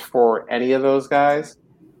arguments for any of those guys.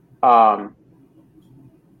 But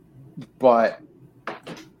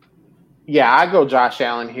yeah, I go Josh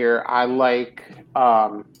Allen here. I like,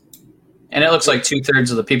 and it looks like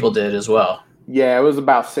 2/3 of the people did as well. Yeah, it was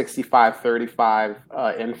about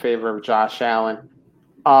 65-35 in favor of Josh Allen.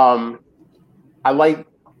 I like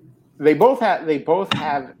they both have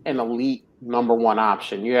an elite number one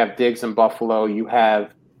option. You have Diggs in Buffalo. You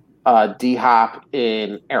have D-Hop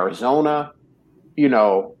in Arizona.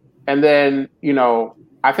 And then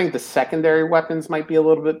I think the secondary weapons might be a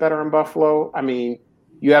little bit better in Buffalo. I mean,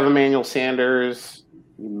 you have Emmanuel Sanders.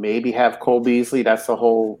 You maybe have Cole Beasley. That's the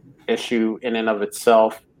whole issue in and of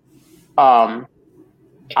itself. I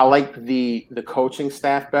like the coaching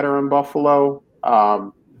staff better in Buffalo.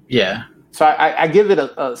 Yeah. So I give it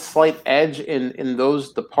a slight edge in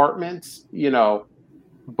those departments,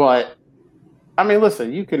 But I mean,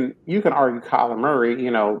 listen, you can argue Kyler Murray,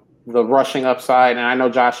 the rushing upside, and I know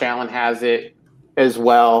Josh Allen has it. as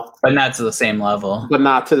well, but not to the same level. but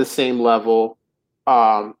not to the same level.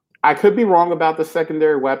 I could be wrong about the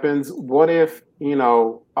secondary weapons. What if,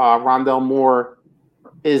 Rondell Moore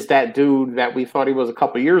is that dude that we thought he was a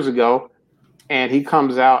couple years ago, and he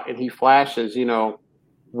comes out and he flashes?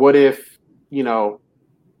 What if,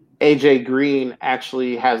 AJ Green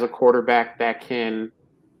actually has a quarterback that can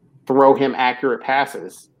throw him accurate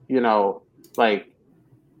passes? That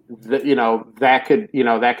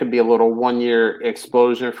could be a little 1 year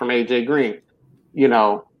explosion from AJ Green.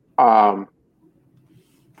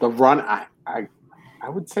 The run, I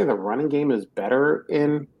would say the running game is better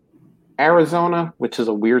in Arizona, which is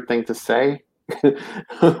a weird thing to say when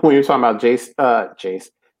you're talking about Chase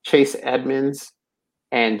Edmonds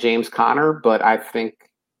and James Conner. But I think,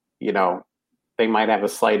 they might have a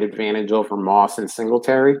slight advantage over Moss and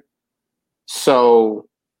Singletary. So,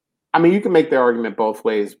 I mean, you can make the argument both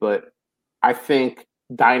ways, but I think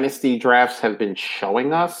dynasty drafts have been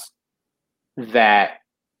showing us that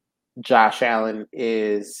Josh Allen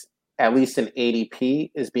is, at least in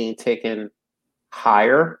ADP, is being taken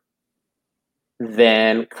higher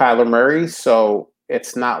than Kyler Murray. So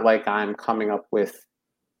it's not like I'm coming up with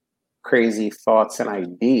crazy thoughts and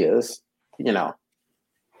ideas,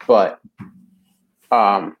 but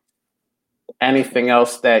anything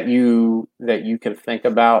else that you can think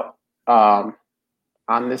about on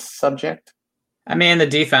this subject? I mean, the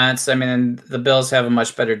defense. I mean, the Bills have a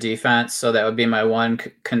much better defense, so that would be my one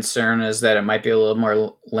concern, is that it might be a little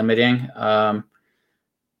more limiting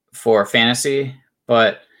for fantasy.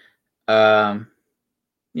 But I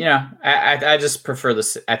just prefer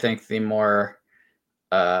this. I think the more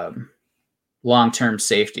long-term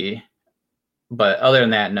safety. But other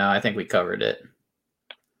than that, no, I think we covered it.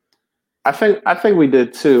 I think we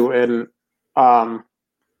did too, and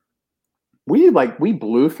we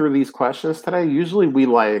blew through these questions today. Usually we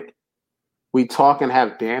talk and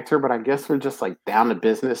have banter, but I guess we're just down to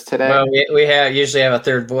business today. Well, we usually have a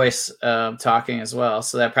third voice talking as well,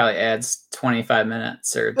 so that probably adds 25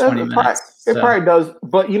 minutes or 20 minutes. It probably does.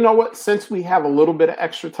 But you know what? Since we have a little bit of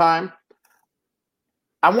extra time,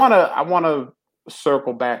 I wanna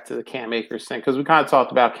circle back to the Cam Akers thing, because we kind of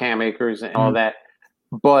talked about Cam Akers and all that,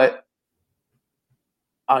 but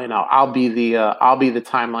I'll be the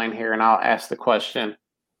timeline here, and I'll ask the question: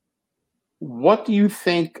 what do you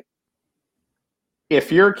think,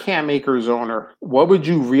 if you're a Cam Akers owner, what would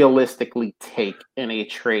you realistically take in a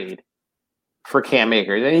trade for Cam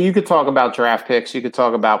Akers? And you could talk about draft picks, you could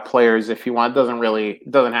talk about players if you want. It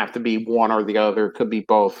doesn't have to be one or the other. It could be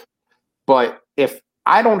both. But if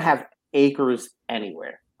I don't have Akers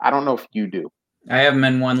anywhere, I don't know if you do. I have him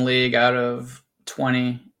in one league out of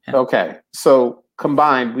 20. Okay, so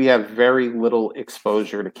combined, we have very little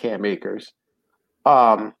exposure to Cam Akers.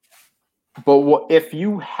 But if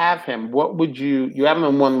you have him, what would you have him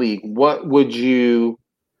in one league? What would you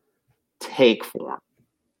take for him?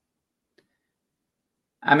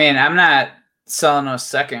 I mean, I'm not selling a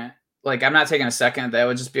second. I'm not taking a second. That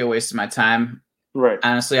would just be a waste of my time. Right.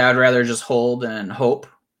 Honestly, I'd rather just hold and hope.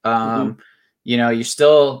 You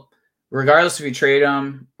still, regardless if you trade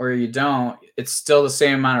him or you don't, it's still the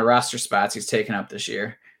same amount of roster spots he's taken up this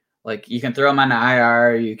year. You can throw him on the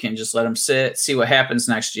IR, you can just let him sit, see what happens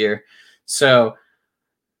next year. So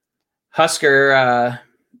Husker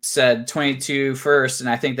said 22 first, and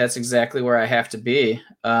I think that's exactly where I have to be.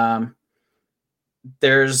 That's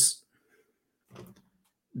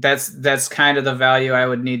kind of the value I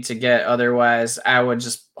would need to get. Otherwise, I would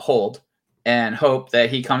just hold and hope that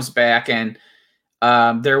he comes back. And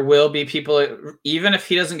there will be people, even if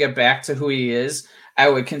he doesn't get back to who he is, I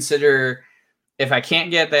would consider, if I can't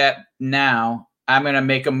get that now, I'm going to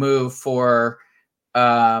make a move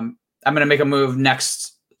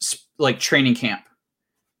next, training camp,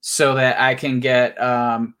 so that I can get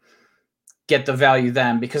the value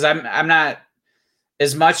then, because I'm not,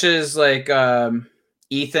 as much as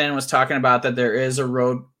Ethan was talking about that there is a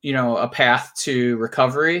road, a path to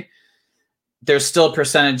recovery, there's still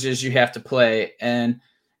percentages you have to play, and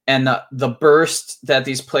the burst that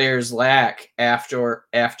these players lack after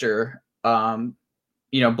blowing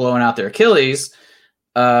out their Achilles,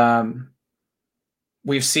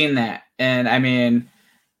 we've seen that. And I mean,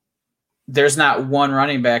 there's not one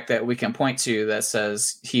running back that we can point to that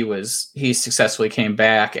says he successfully came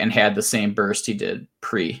back and had the same burst he did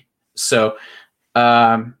pre. So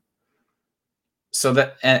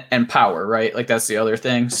that and power, right? That's the other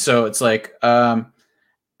thing. So it's I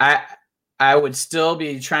would still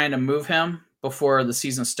be trying to move him before the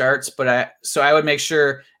season starts, but I would make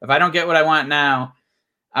sure, if I don't get what I want now,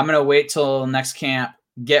 I'm going to wait till next camp,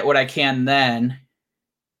 get what I can then,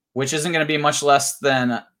 which isn't going to be much less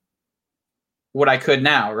than what I could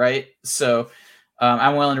now, right? So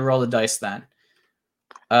I'm willing to roll the dice then.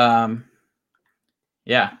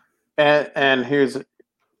 Yeah. And here's an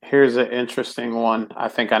interesting one. I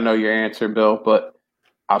think I know your answer, Bill, but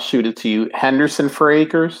I'll shoot it to you. Henderson for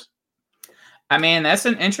Akers. I mean, that's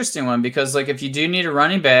an interesting one because, like, if you do need a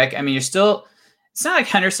running back, I mean, you're still. It's not like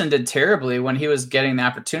Henderson did terribly when he was getting the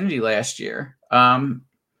opportunity last year. On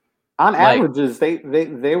averages,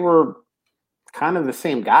 they were kind of the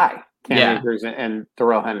same guy, Cam Akers and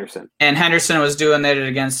Darrell Henderson. And Henderson was doing that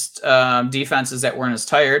against defenses that weren't as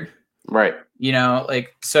tired. Right. You know,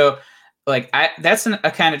 like, so, like, that's a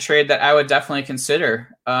kind of trade that I would definitely consider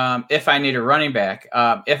if I need a running back.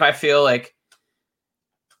 If I feel like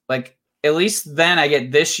at least then I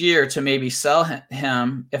get this year to maybe sell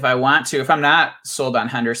him if I want to. If I'm not sold on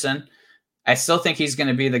Henderson, I still think he's going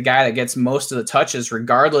to be the guy that gets most of the touches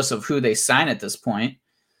regardless of who they sign at this point.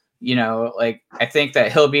 You know, like, I think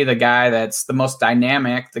that he'll be the guy that's the most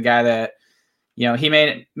dynamic, the guy that, you know, he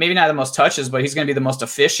maybe not the most touches, but he's going to be the most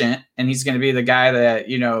efficient, and he's going to be the guy that,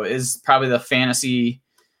 you know, is probably the fantasy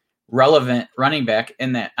relevant running back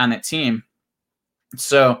on that team.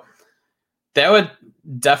 So that would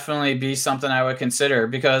definitely be something I would consider,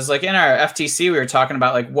 because, like, in our FTC, we were talking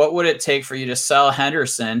about, like, what would it take for you to sell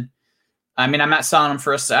Henderson? I mean, I'm not selling him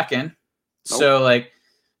for a second. Nope. So, like,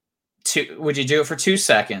 would you do it for 2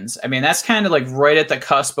 seconds? I mean, that's kind of like right at the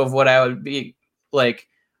cusp of what I would be like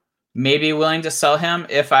maybe willing to sell him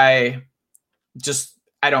if I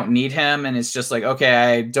don't need him. And it's just like, okay,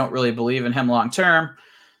 I don't really believe in him long-term.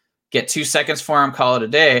 Get 2 seconds for him, call it a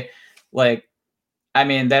day. Like, I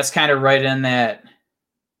mean, that's kind of right in that,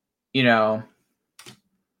 you know,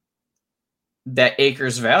 that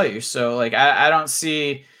Akers value. So, like, I don't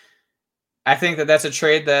see, I think that that's a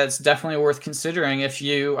trade that's definitely worth considering if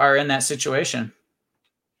you are in that situation.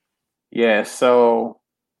 Yeah, so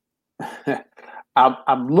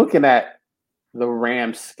I'm looking at the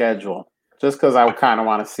Rams schedule just because I kind of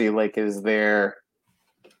want to see, like, is there,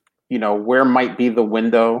 you know, where might be the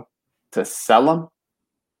window to sell them?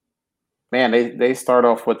 Man, they start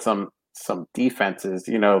off with some defenses.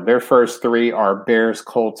 You know, their first 3 are Bears,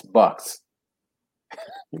 Colts, Bucks.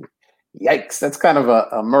 Yikes, that's kind of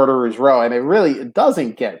a murderer's row, and it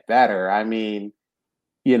doesn't get better. I mean,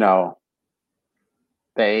 you know,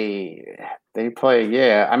 they play,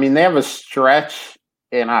 yeah. I mean, they have a stretch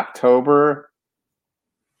in October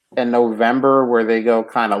and November where they go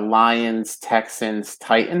kind of Lions, Texans,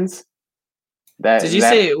 Titans. Did you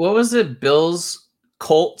say, what was it? Bills,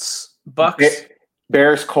 Colts, Bucks?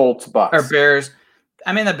 Bears, Colts, Bucks. Or Bears.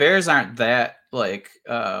 I mean, the Bears aren't that, like,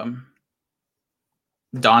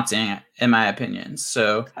 daunting in my opinion.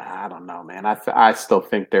 So I don't know, man. I still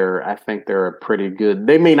think they're a pretty good.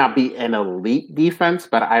 They may not be an elite defense,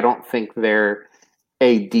 but I don't think they're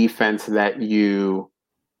a defense that you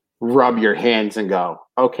rub your hands and go,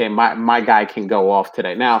 okay, my guy can go off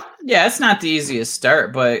today. Now, yeah, it's not the easiest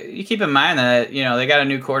start, but you keep in mind that, you know, they got a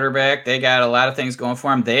new quarterback, they got a lot of things going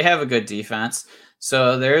for them. They have a good defense.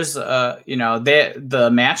 So there's you know, the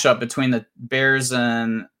matchup between the Bears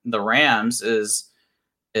and the Rams is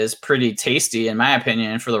pretty tasty, in my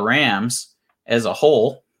opinion, for the Rams as a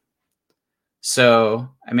whole. So,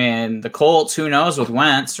 I mean, the Colts, who knows with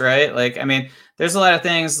Wentz, right? Like, I mean, there's a lot of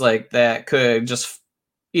things like that could just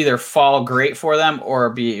either fall great for them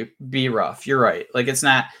or be rough. You're right. Like, it's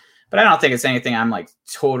not, but I don't think it's anything I'm like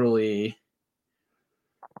totally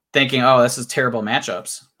thinking, oh, this is terrible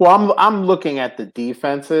matchups. Well, I'm looking at the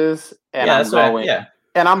defenses and I'm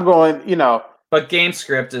going, you know, but game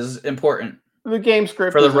script is important. The game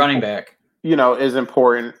script for the running back, you know, is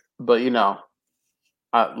important, but you know,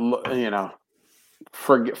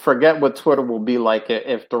 forget what Twitter will be like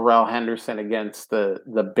if Darrell Henderson against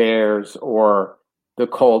the Bears or the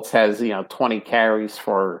Colts has, you know, 20 carries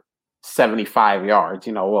for 75 yards.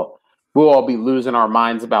 You know, we'll all be losing our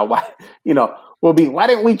minds about why, you know, why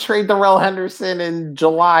didn't we trade Darrell Henderson in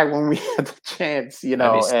July when we had the chance? You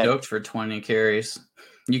know, I'd be stoked for 20 carries.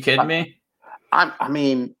 You kidding me? I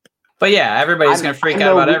mean. But yeah, everybody's going to freak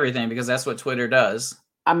out about everything because that's what Twitter does.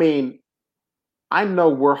 I mean, I know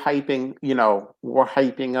we're hyping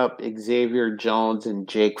up Xavier Jones and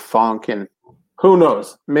Jake Funk, and who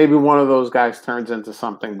knows, maybe one of those guys turns into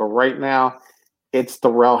something. But right now, it's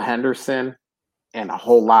Darrell Henderson and a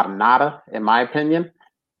whole lot of nada, in my opinion.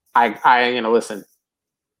 Listen,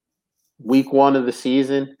 week 1 of the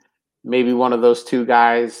season, maybe one of those 2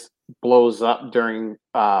 guys blows up during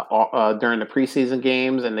the preseason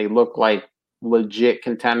games and they look like legit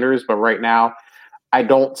contenders. But right now, I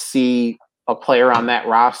don't see a player on that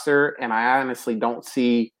roster, and I honestly don't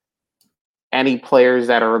see any players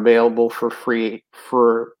that are available through free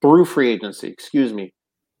agency,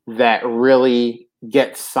 that really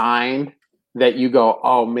get signed that you go,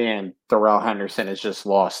 oh man, Darrell Henderson has just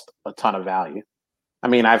lost a ton of value. I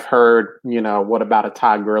mean, I've heard, what about a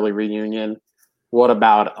Todd Gurley reunion? What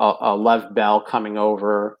about a Lev Bell coming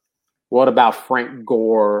over? What about Frank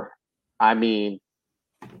Gore? I mean,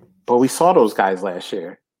 but we saw those guys last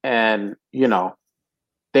year, and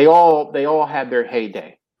they all had their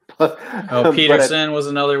heyday. Peterson was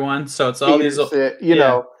another one. So it's all Peterson,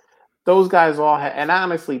 those guys all had, and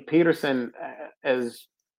honestly, Peterson, as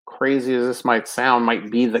crazy as this might sound,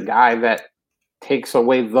 might be the guy that takes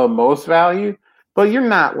away the most value. But you're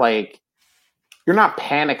not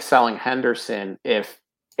panic selling Henderson if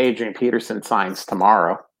Adrian Peterson signs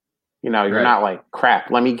tomorrow. You're right. Not like, crap,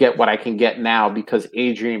 let me get what I can get now because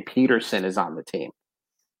Adrian Peterson is on the team.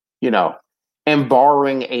 And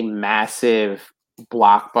barring a massive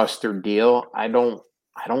blockbuster deal, I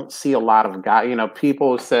don't see a lot of guys.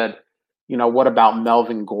 People have said, what about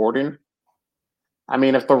Melvin Gordon? I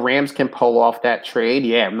mean, if the Rams can pull off that trade,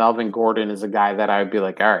 Melvin Gordon is a guy that I'd be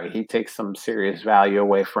like, all right, he takes some serious value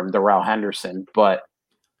away from Darrell Henderson. But,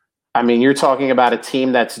 I mean, you're talking about a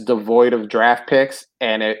team that's devoid of draft picks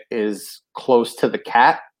and it is close to the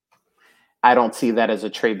cap. I don't see that as a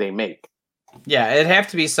trade they make. Yeah, it'd have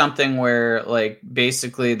to be something where, like,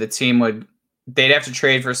 basically the team they'd have to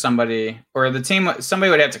trade for somebody, or somebody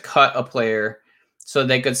would have to cut a player so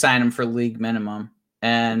they could sign him for league minimum.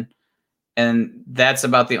 And that's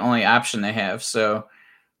about the only option they have. So,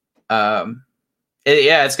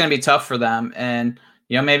 it's going to be tough for them. And,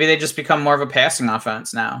 maybe they just become more of a passing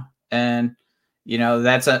offense now. And,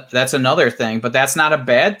 that's another thing, but that's not a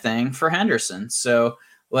bad thing for Henderson. So,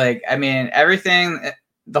 like, I mean,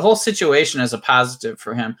 the whole situation is a positive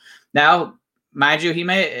for him. Now, mind you, he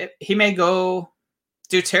may go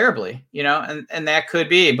do terribly, and that could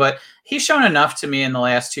be, but he's shown enough to me in the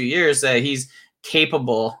last 2 years that he's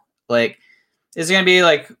capable. Like, is he going to be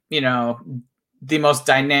like, the most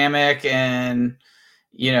dynamic and,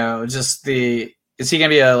 is he going to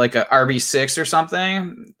be a RB6 or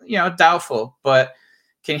something? Doubtful, but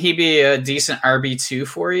can he be a decent RB2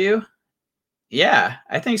 for you? Yeah,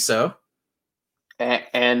 I think so.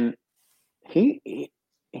 And he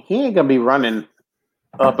ain't gonna be running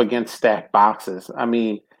up against stacked boxes. I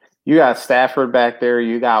mean, you got Stafford back there,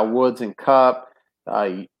 you got Woods and Kupp.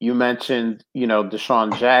 You mentioned,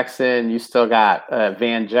 Deshaun Jackson. You still got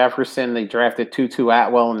Van Jefferson. They drafted Tutu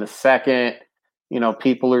Atwell in the second.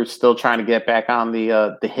 People are still trying to get back on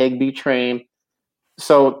the Higbee train.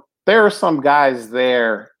 So there are some guys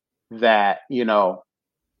there that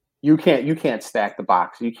you can't stack the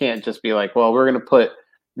box. You can't just be like, well, we're going to put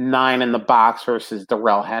 9 in the box versus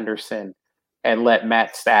Darrell Henderson and let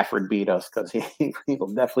Matt Stafford beat us, because he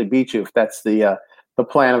will definitely beat you if that's the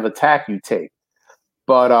plan of attack you take.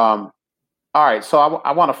 But all right, so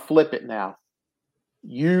I want to flip it now.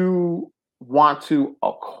 You want to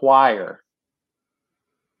acquire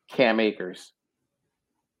Cam Akers.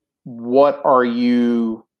 What are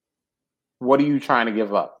you trying to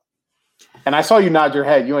give up? And I saw you nod your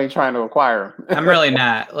head. You ain't trying to acquire him. I'm really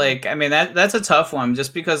not. Like, I mean, that's a tough one,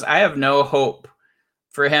 just because I have no hope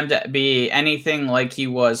for him to be anything like he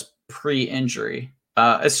was pre-injury.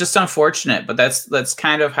 It's just unfortunate, but that's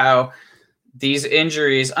kind of how these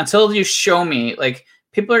injuries, until you show me, like,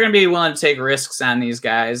 people are going to be willing to take risks on these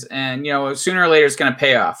guys. And, sooner or later it's going to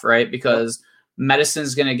pay off, right? Because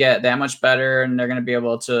medicine's going to get that much better and they're going to be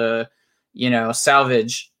able to,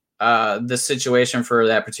 salvage the situation for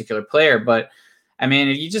that particular player. But I mean,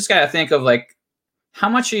 you just got to think of, like, how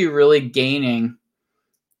much are you really gaining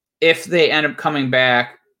if they end up coming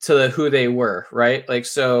back to who they were, right? Like,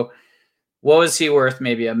 so what was he worth?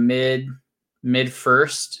 Maybe a mid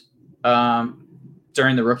first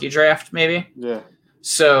during the rookie draft, maybe. Yeah.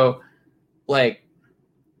 So, like,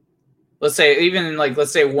 let's say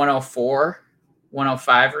 104,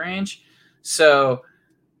 105 range. So,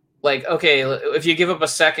 like, okay, if you give up a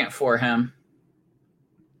second for him,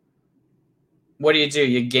 what do?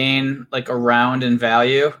 You gain like a round in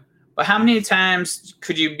value. But how many times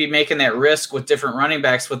could you be making that risk with different running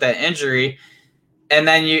backs with that injury, and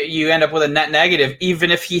then you end up with a net negative, even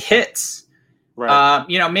if he hits? Right.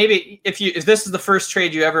 Maybe if this is the first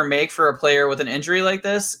trade you ever make for a player with an injury like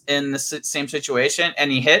this in the same situation, and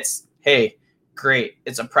he hits, hey, great,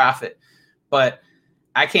 it's a profit. But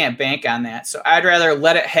I can't bank on that, so I'd rather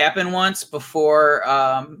let it happen once before.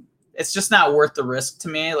 It's just not worth the risk to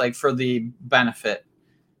me, like, for the benefit.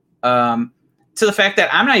 To the fact that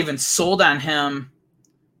I'm not even sold on him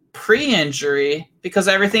pre-injury, because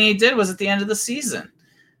everything he did was at the end of the season.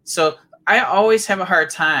 So I always have a hard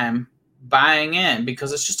time buying in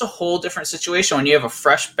because it's just a whole different situation when you have a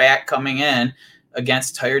fresh back coming in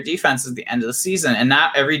against tired defenses at the end of the season, and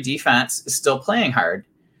not every defense is still playing hard.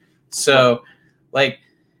 So, we've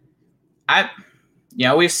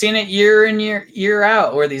seen it year in year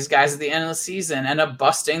out where these guys at the end of the season end up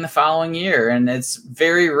busting the following year, and it's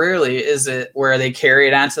very rarely is it where they carry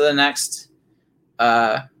it on to the next.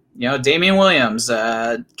 Damian Williams,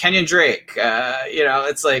 Kenyon Drake.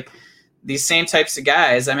 It's like these same types of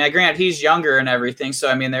guys. I mean, granted, he's younger and everything, so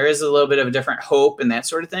I mean, there is a little bit of a different hope and that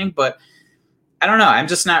sort of thing. But I don't know. I'm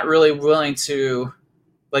just not really willing to.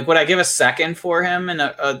 Like, would I give a second for him in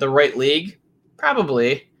the right league?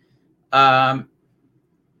 Probably. If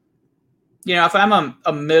I'm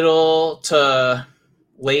a middle to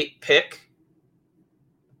late pick,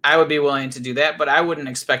 I would be willing to do that, but I wouldn't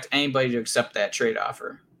expect anybody to accept that trade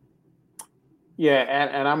offer. Yeah,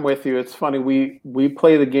 and I'm with you. It's funny. We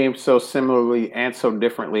play the game so similarly and so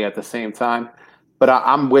differently at the same time. But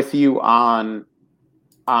I'm with you on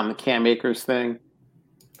the Cam Akers thing.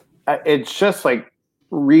 It's just like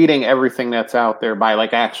reading everything that's out there by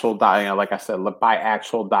like actual, like I said, by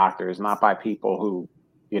actual doctors, not by people who,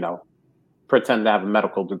 pretend to have a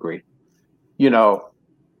medical degree. While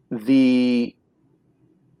the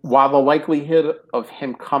likelihood of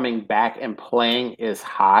him coming back and playing is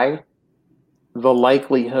high, the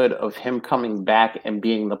likelihood of him coming back and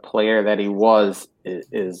being the player that he was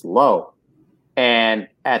is low. And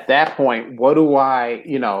at that point, what do I,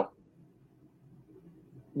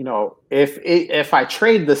 if I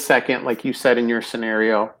trade the second, like you said in your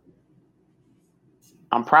scenario,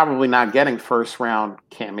 I'm probably not getting first round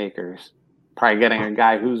Cam Akers. Probably getting a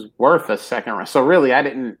guy who's worth a second round. So really, I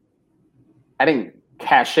didn't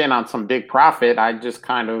cash in on some big profit. I just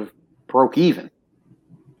kind of broke even.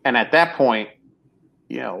 And at that point,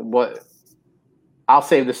 what I'll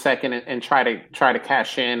save the second and try to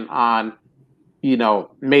cash in on,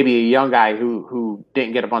 maybe a young guy who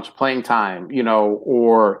didn't get a bunch of playing time,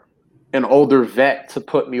 or an older vet to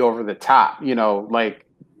put me over the top. Like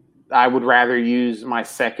I would rather use my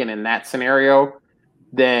second in that scenario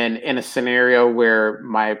than in a scenario where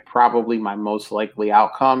my most likely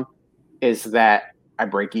outcome is that I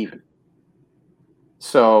break even.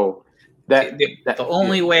 So the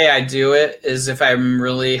only way I do it is if I'm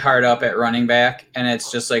really hard up at running back, and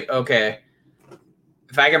it's just like, okay,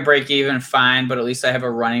 if I can break even, fine, but at least I have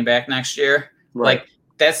a running back next year. Right. Like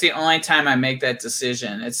that's the only time I make that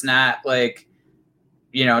decision. It's not like,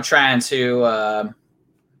 trying to,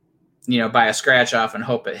 buy a scratch off and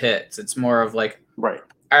hope it hits. It's more of like, right.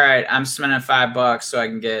 All right, I'm spending $5 so I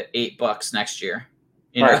can get $8 next year.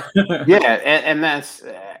 Right. Yeah. And that's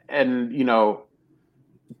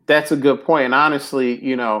a good point. And honestly,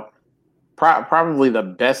 probably the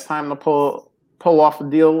best time to pull off a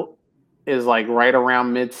deal is like right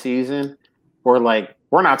around mid-season, where like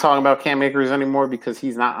we're not talking about Cam Akers anymore because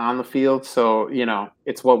he's not on the field. So,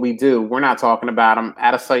 it's what we do. We're not talking about him.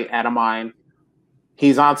 Out of sight, out of mind.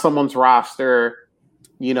 He's on someone's roster.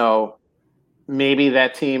 Maybe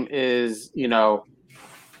that team is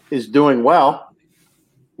doing well.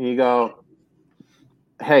 And you go,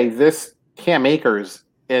 hey, this Cam Akers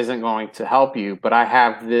isn't going to help you, but I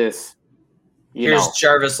have this. Here's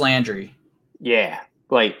Jarvis Landry. Yeah,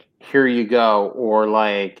 like here you go, or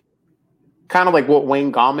like kind of like what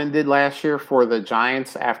Wayne Gallman did last year for the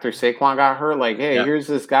Giants after Saquon got hurt. Like, hey, Here's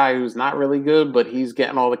this guy who's not really good, but he's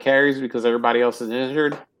getting all the carries because everybody else is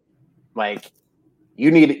injured. Like,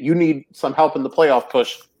 you need some help in the playoff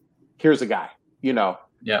push. Here's a guy,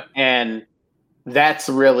 Yeah, and that's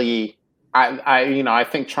really I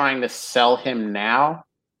think trying to sell him now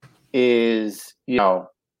is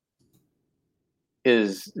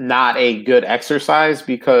not a good exercise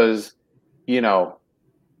because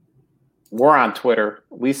we're on Twitter.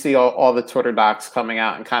 We see all the Twitter docs coming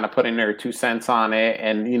out and kind of putting their 2 cents on it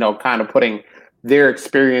and kind of putting their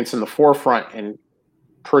experience in the forefront and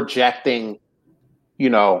projecting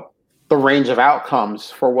the range of outcomes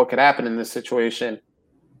for what could happen in this situation.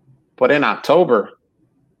 But in October,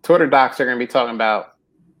 Twitter docs are going to be talking about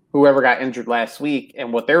whoever got injured last week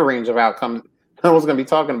and what their range of outcomes. No one's going to be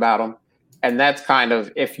talking about them. And that's kind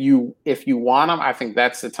of, if you want them, I think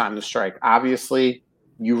that's the time to strike. Obviously,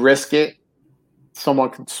 you risk it. Someone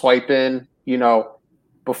could swipe in,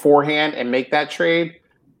 beforehand and make that trade.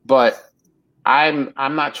 But I'm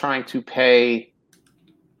not trying to pay,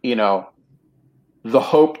 the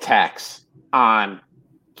hope tax on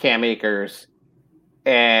Cam Akers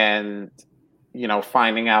and,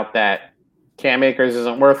 finding out that Cam Akers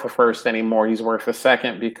isn't worth a first anymore. He's worth a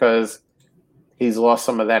second because he's lost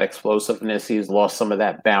some of that explosiveness. He's lost some of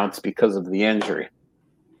that bounce because of the injury.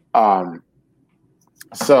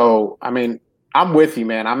 So, I mean, I'm with you,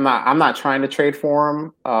 man. I'm not trying to trade for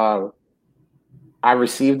him. I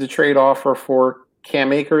received a trade offer for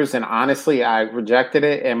Cam Akers, and honestly, I rejected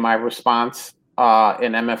it. And my response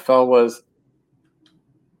in MFL was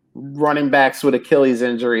running backs with Achilles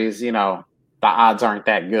injuries, you know, the odds aren't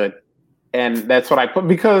that good. And that's what I put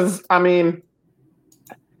because, I mean,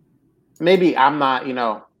 maybe I'm not, you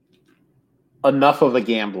know, enough of a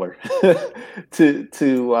gambler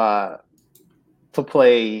to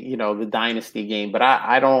play, you know, the dynasty game. But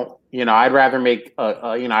I don't, you know, I'd rather make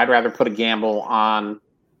you know, I'd rather put a gamble on,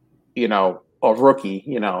 you know, a rookie.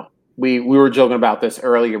 You know, we were joking about this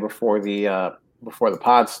earlier before the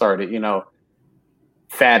pod started. You know,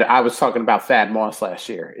 I was talking about Thad Moss last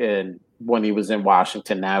year, and when he was in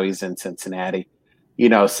Washington, now he's in Cincinnati. You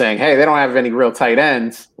know, saying, hey, they don't have any real tight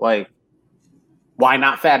ends. Like, why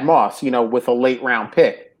not Thad Moss? You know, with a late round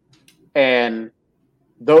pick, and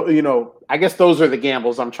though, you know, I guess those are the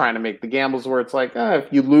gambles I'm trying to make. The gambles where it's like,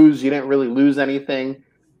 if you lose, you didn't really lose anything,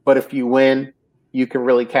 but if you win, you can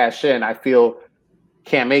really cash in. I feel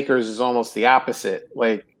Cam Akers is almost the opposite.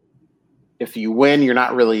 Like, if you win, you're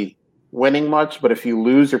not really winning much, but if you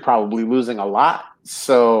lose, you're probably losing a lot.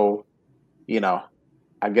 So, you know,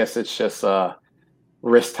 I guess it's just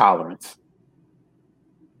risk tolerance.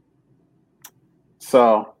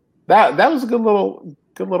 So that was a good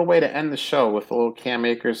little way to end the show with a little Cam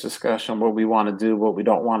Akers discussion, what we want to do, what we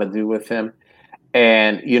don't want to do with him.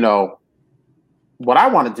 And, you know, what I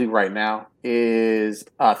want to do right now is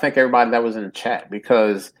thank everybody that was in the chat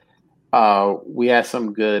because we had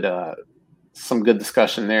some good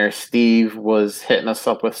discussion there. Steve was hitting us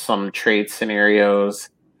up with some trade scenarios.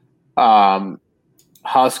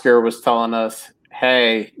 Husker was telling us,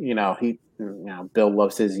 hey, you know, Bill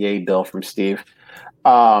loves his yay Bill from Steve.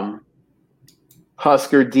 Husker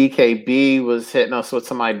DKB was hitting us with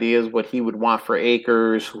some ideas what he would want for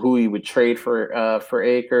Akers, who he would trade for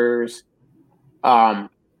Akers.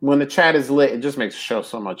 When the chat is lit, it just makes the show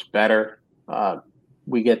so much better.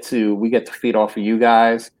 We get to feed off of you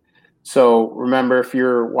guys. So remember, if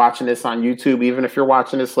you're watching this on YouTube, even if you're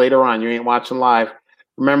watching this later on, you ain't watching live.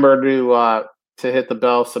 Remember to hit the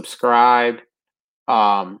bell, subscribe,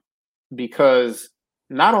 because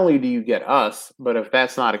not only do you get us, but if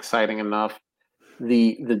that's not exciting enough,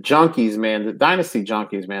 the junkies, man, the dynasty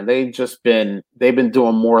junkies, man, they've been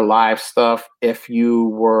doing more live stuff. If you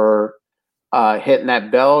were hitting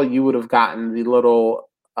that bell, you would have gotten the little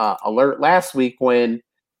alert last week when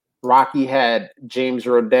Rocky had James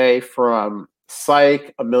Roday from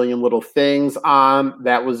Psych, A Million Little Things on.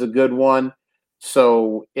 That was a good one.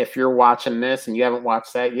 So if you're watching this and you haven't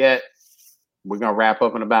watched that yet, we're going to wrap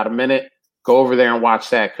up in about a minute. Go over there and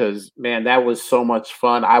watch that because, man, that was so much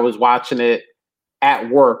fun. I was watching it at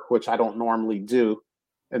work, which I don't normally do.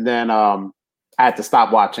 And then I had to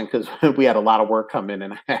stop watching because we had a lot of work come in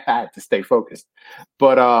and I had to stay focused.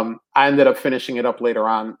 But I ended up finishing it up later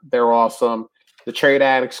on. They're awesome. The Trade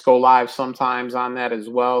Addicts go live sometimes on that as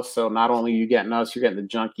well. So not only are you getting us, you're getting the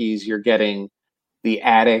junkies, you're getting the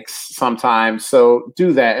addicts sometimes. So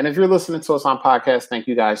do that. And if you're listening to us on podcast, thank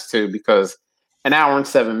you guys too, because an hour and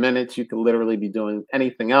 7 minutes, you could literally be doing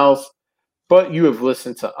anything else. But you have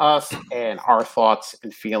listened to us and our thoughts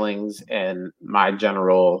and feelings and my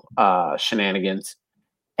general shenanigans.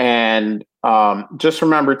 And just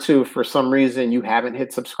remember, too, for some reason you haven't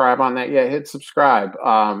hit subscribe on that yet, hit subscribe.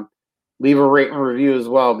 Leave a rate and review as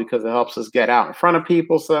well because it helps us get out in front of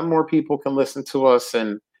people so that more people can listen to us.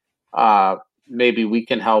 And maybe we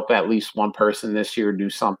can help at least one person this year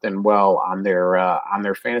do something well on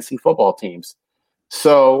their fantasy football teams.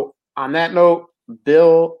 So on that note,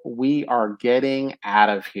 Bill, we are getting out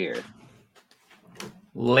of here.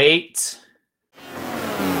 Late